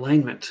choose your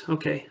alignment.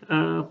 Okay,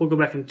 we'll go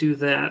back and do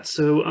that.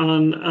 So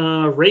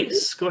on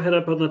race, go ahead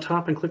up on the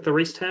top and click the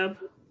race tab.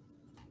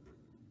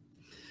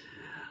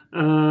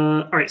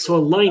 All right, so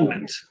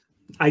alignment.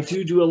 I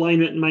do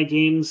alignment in my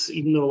games,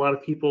 even though a lot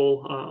of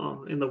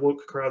people in the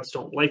woke crowds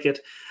don't like it.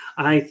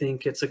 I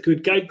think it's a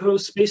good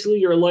guidepost. Basically,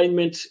 your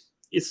alignment,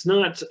 it's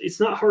not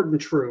hard and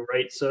true,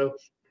 right? So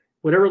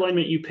whatever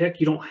alignment you pick,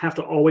 you don't have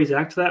to always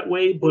act that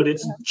way, but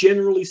it's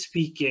generally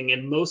speaking,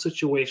 in most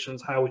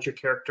situations, how would your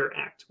character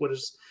act? What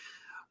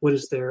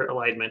is their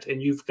alignment?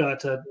 And you've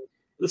got the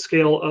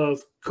scale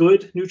of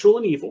good, neutral,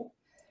 and evil.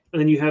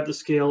 And then you have the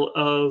scale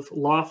of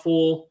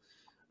lawful,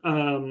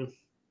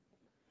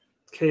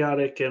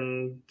 chaotic,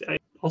 and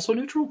also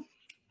neutral.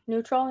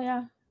 Neutral,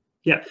 yeah.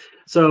 Yeah.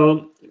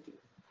 So,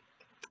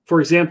 for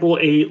example,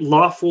 a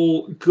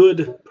lawful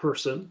good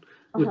person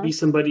would be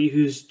somebody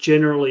who's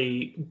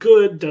generally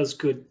good, does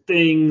good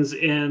things,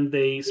 and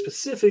they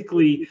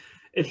specifically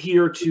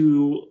adhere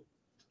to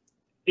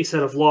a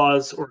set of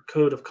laws or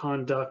code of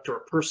conduct or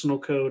a personal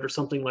code or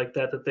something like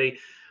that that they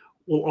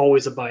will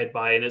always abide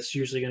by, and it's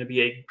usually going to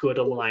be a good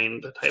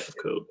aligned type of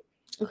code.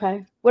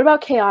 Okay. What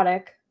about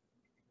chaotic?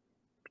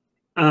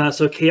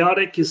 So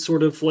chaotic is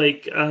sort of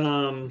like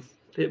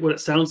what it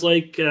sounds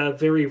like,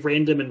 very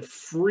random and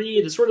free.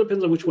 It sort of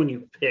depends on which one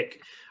you pick.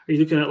 Are you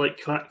looking at like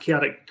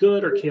chaotic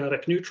good or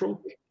chaotic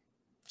neutral?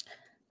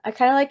 I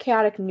kind of like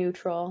chaotic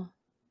neutral.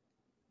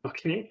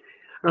 Okay.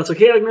 So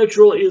chaotic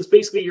neutral is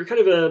basically you're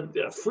kind of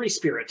a free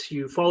spirit.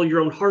 You follow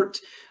your own heart.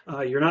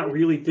 You're not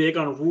really big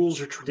on rules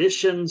or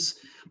traditions.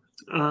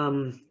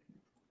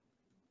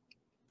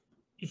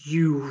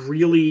 You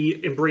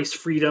really embrace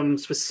freedom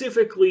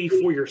specifically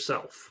for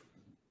yourself.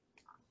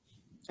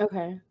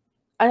 Okay.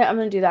 I'm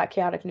going to do that,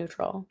 chaotic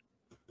neutral.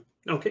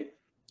 Okay.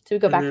 So we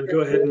go back. And then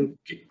go ahead and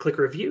click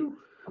review.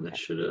 Okay. That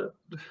should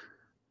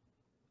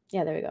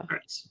yeah, there we go. All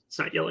right, it's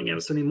not yelling at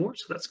us anymore,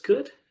 so that's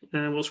good.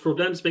 And we'll scroll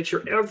down to make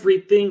sure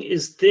everything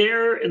is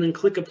there, and then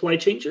click apply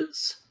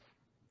changes.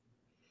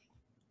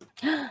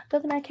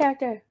 Build my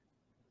character.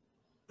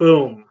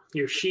 Boom.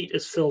 Your sheet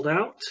is filled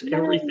out. Nice.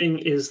 Everything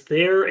is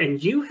there,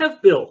 and you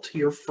have built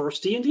your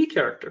first D&D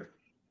character.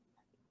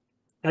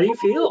 How do you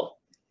feel?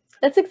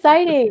 That's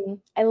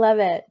exciting. I love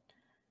it.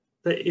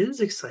 That is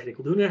exciting.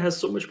 Luna has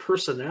so much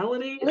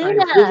personality.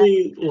 Luna. I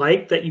really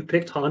like that you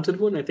picked Haunted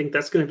One. I think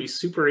that's going to be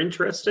super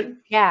interesting.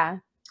 Yeah.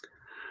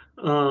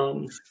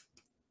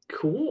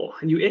 Cool.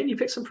 And you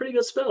picked some pretty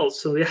good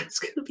spells. So yeah, it's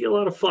going to be a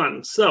lot of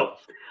fun. So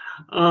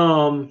it's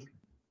going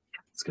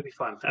to be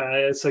fun.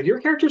 So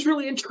your character is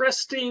really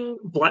interesting.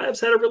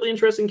 Blab's had a really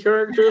interesting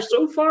character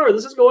so far.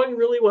 This is going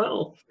really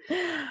well.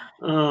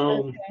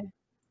 Okay.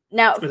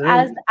 Now,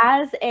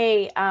 as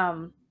a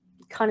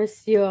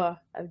connoisseur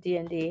of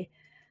D&D,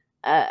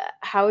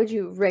 how would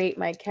you rate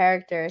my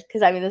character?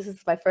 Because I mean, this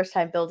is my first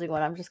time building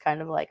one. I'm just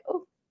kind of like,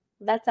 oh,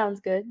 that sounds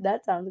good.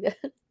 That sounds good.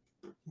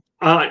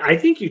 I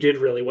think you did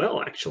really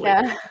well, actually.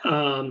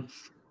 Yeah.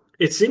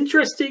 It's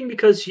interesting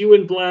because you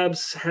and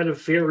Blabs had a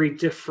very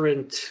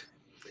different.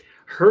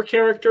 Her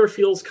character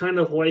feels kind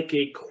of like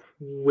a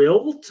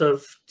quilt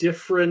of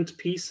different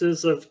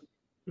pieces of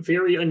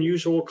very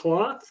unusual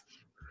cloth.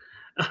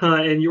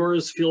 And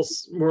yours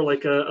feels more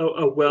like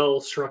a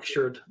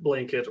well-structured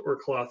blanket or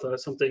cloth,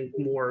 something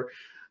more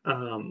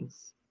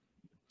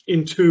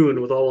in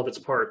tune with all of its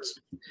parts.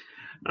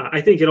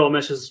 I think it all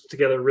meshes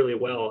together really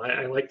well.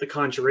 I like the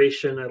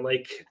conjuration. I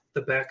like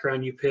the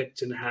background you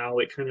picked and how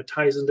it kind of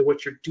ties into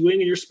what you're doing.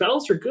 And your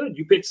spells are good.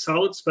 You picked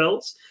solid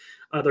spells.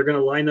 They're going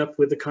to line up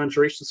with the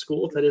conjuration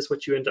school if that is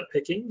what you end up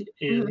picking.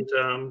 And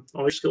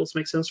all your skills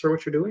make sense for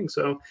what you're doing.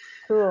 So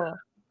cool.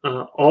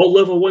 All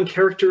level 1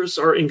 characters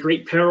are in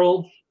great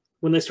peril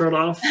when they start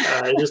off.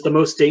 It is the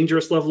most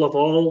dangerous level of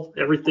all.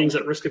 Everything's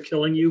at risk of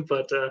killing you,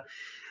 but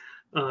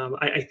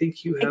I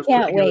think you have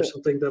put together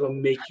something that'll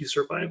make you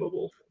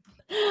survivable.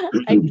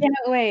 I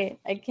can't wait.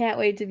 I can't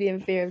wait to be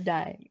in fear of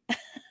dying.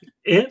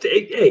 And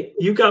hey,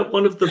 you got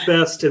one of the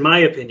best, in my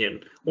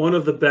opinion, one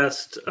of the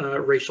best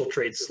racial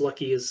traits.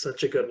 Lucky is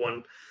such a good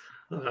one.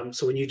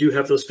 So when you do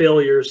have those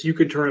failures, you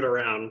can turn it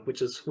around,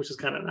 which is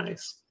kind of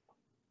nice.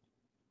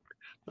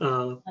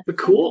 But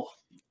cool.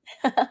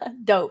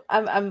 Dope.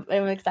 I'm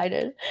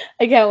excited.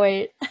 I can't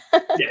wait.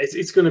 Yeah,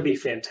 it's going to be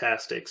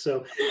fantastic.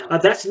 So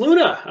that's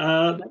Luna.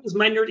 That was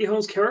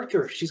MyNerdyHome's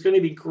character. She's going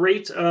to be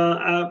great.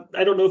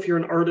 I don't know if you're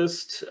an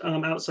artist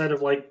outside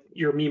of like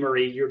your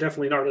memery. You're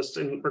definitely an artist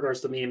in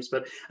regards to memes,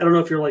 but I don't know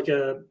if you're like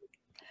a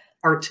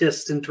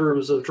artist in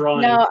terms of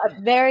drawing. No,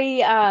 very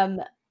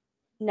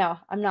no,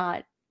 I'm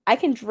not. I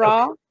can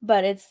draw, okay,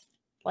 but it's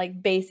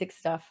like basic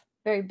stuff,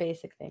 very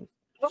basic things.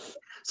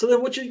 So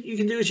then what you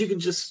can do is you can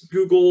just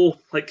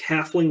Google like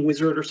halfling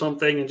wizard or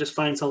something and just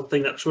find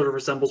something that sort of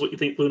resembles what you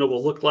think Luna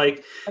will look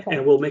like. Okay.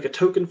 And we'll make a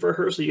token for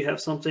her so you have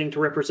something to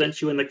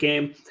represent you in the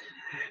game.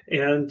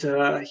 And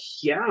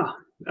yeah,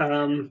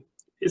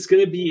 it's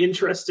going to be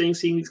interesting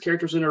seeing these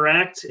characters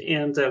interact.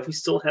 And we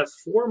still have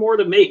 4 more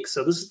to make.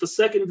 So this is the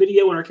second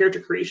video in our character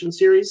creation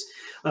series.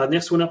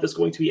 Next one up is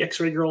going to be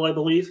X-Ray Girl, I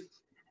believe.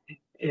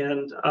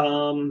 And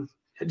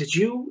did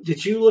you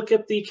look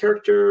at the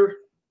character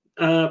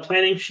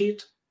planning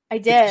sheet? I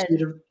did.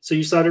 So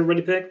you saw it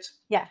already picked?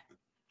 Yeah.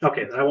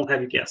 Okay, I won't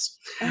have you guess.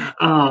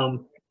 But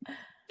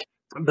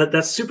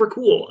that's super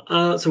cool.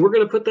 So we're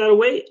going to put that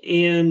away,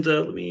 and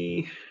let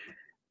me.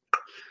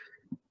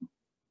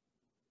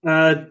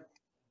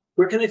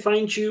 Where can they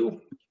find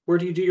you? Where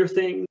do you do your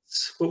things?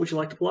 What would you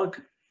like to plug?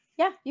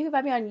 Yeah, you can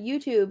find me on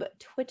YouTube,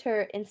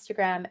 Twitter,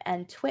 Instagram,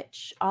 and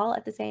Twitch, all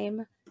at the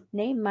same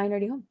name,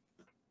 MyNerdyHome.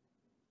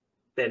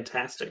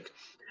 Fantastic.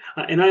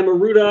 And I'm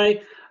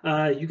Arudai.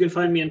 You can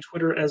find me on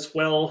Twitter as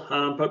well,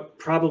 but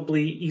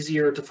probably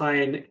easier to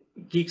find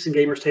Geeks and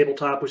Gamers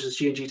Tabletop, which is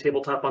G&G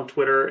Tabletop on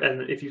Twitter.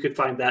 And if you could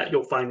find that,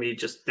 you'll find me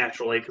just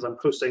naturally because I'm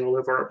posting all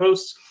over our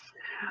posts.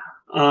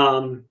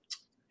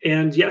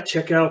 And yeah,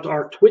 check out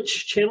our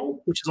Twitch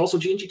channel, which is also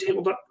G&G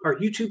Tabletop, our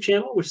YouTube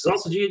channel, which is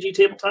also G&G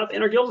Tabletop,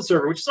 and our Guilded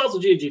server, which is also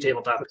G&G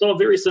Tabletop. It's all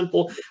very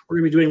simple. We're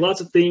going to be doing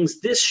lots of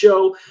things. This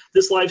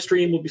live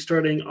stream will be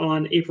starting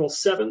on April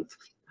 7th.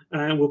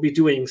 And we'll be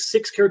doing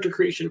 6 character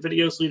creation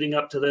videos leading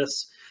up to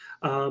this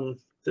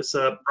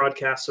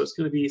broadcast. So it's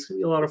going to be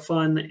a lot of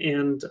fun.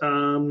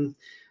 And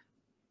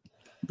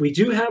we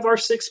do have our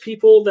 6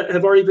 people that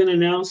have already been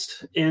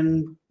announced.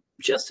 And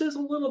just as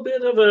a little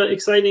bit of an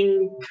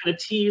exciting kind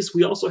of tease,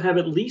 we also have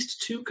at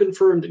least 2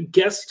 confirmed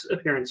guest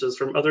appearances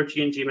from other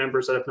G&G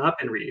members that have not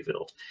been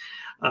revealed.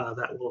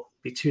 That will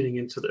be tuning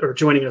into or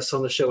joining us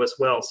on the show as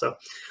well. So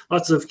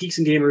lots of Geeks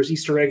and Gamers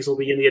Easter eggs will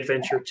be in the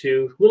adventure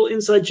too. Little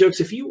inside jokes.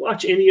 If you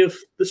watch any of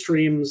the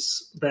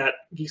streams that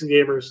Geeks and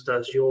Gamers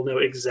does, you'll know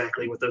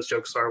exactly what those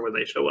jokes are when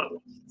they show up.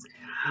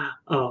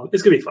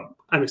 It's going to be fun.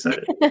 I'm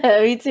excited.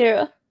 Me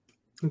too.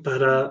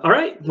 But all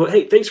right. Well,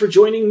 hey, thanks for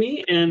joining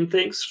me. And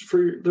thanks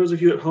for those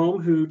of you at home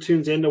who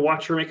tuned in to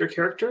watch her make her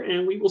character.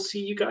 And we will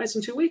see you guys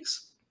in 2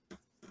 weeks.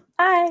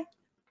 Bye.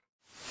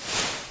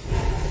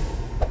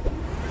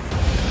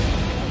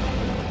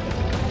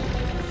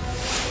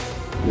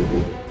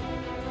 Mm-hmm.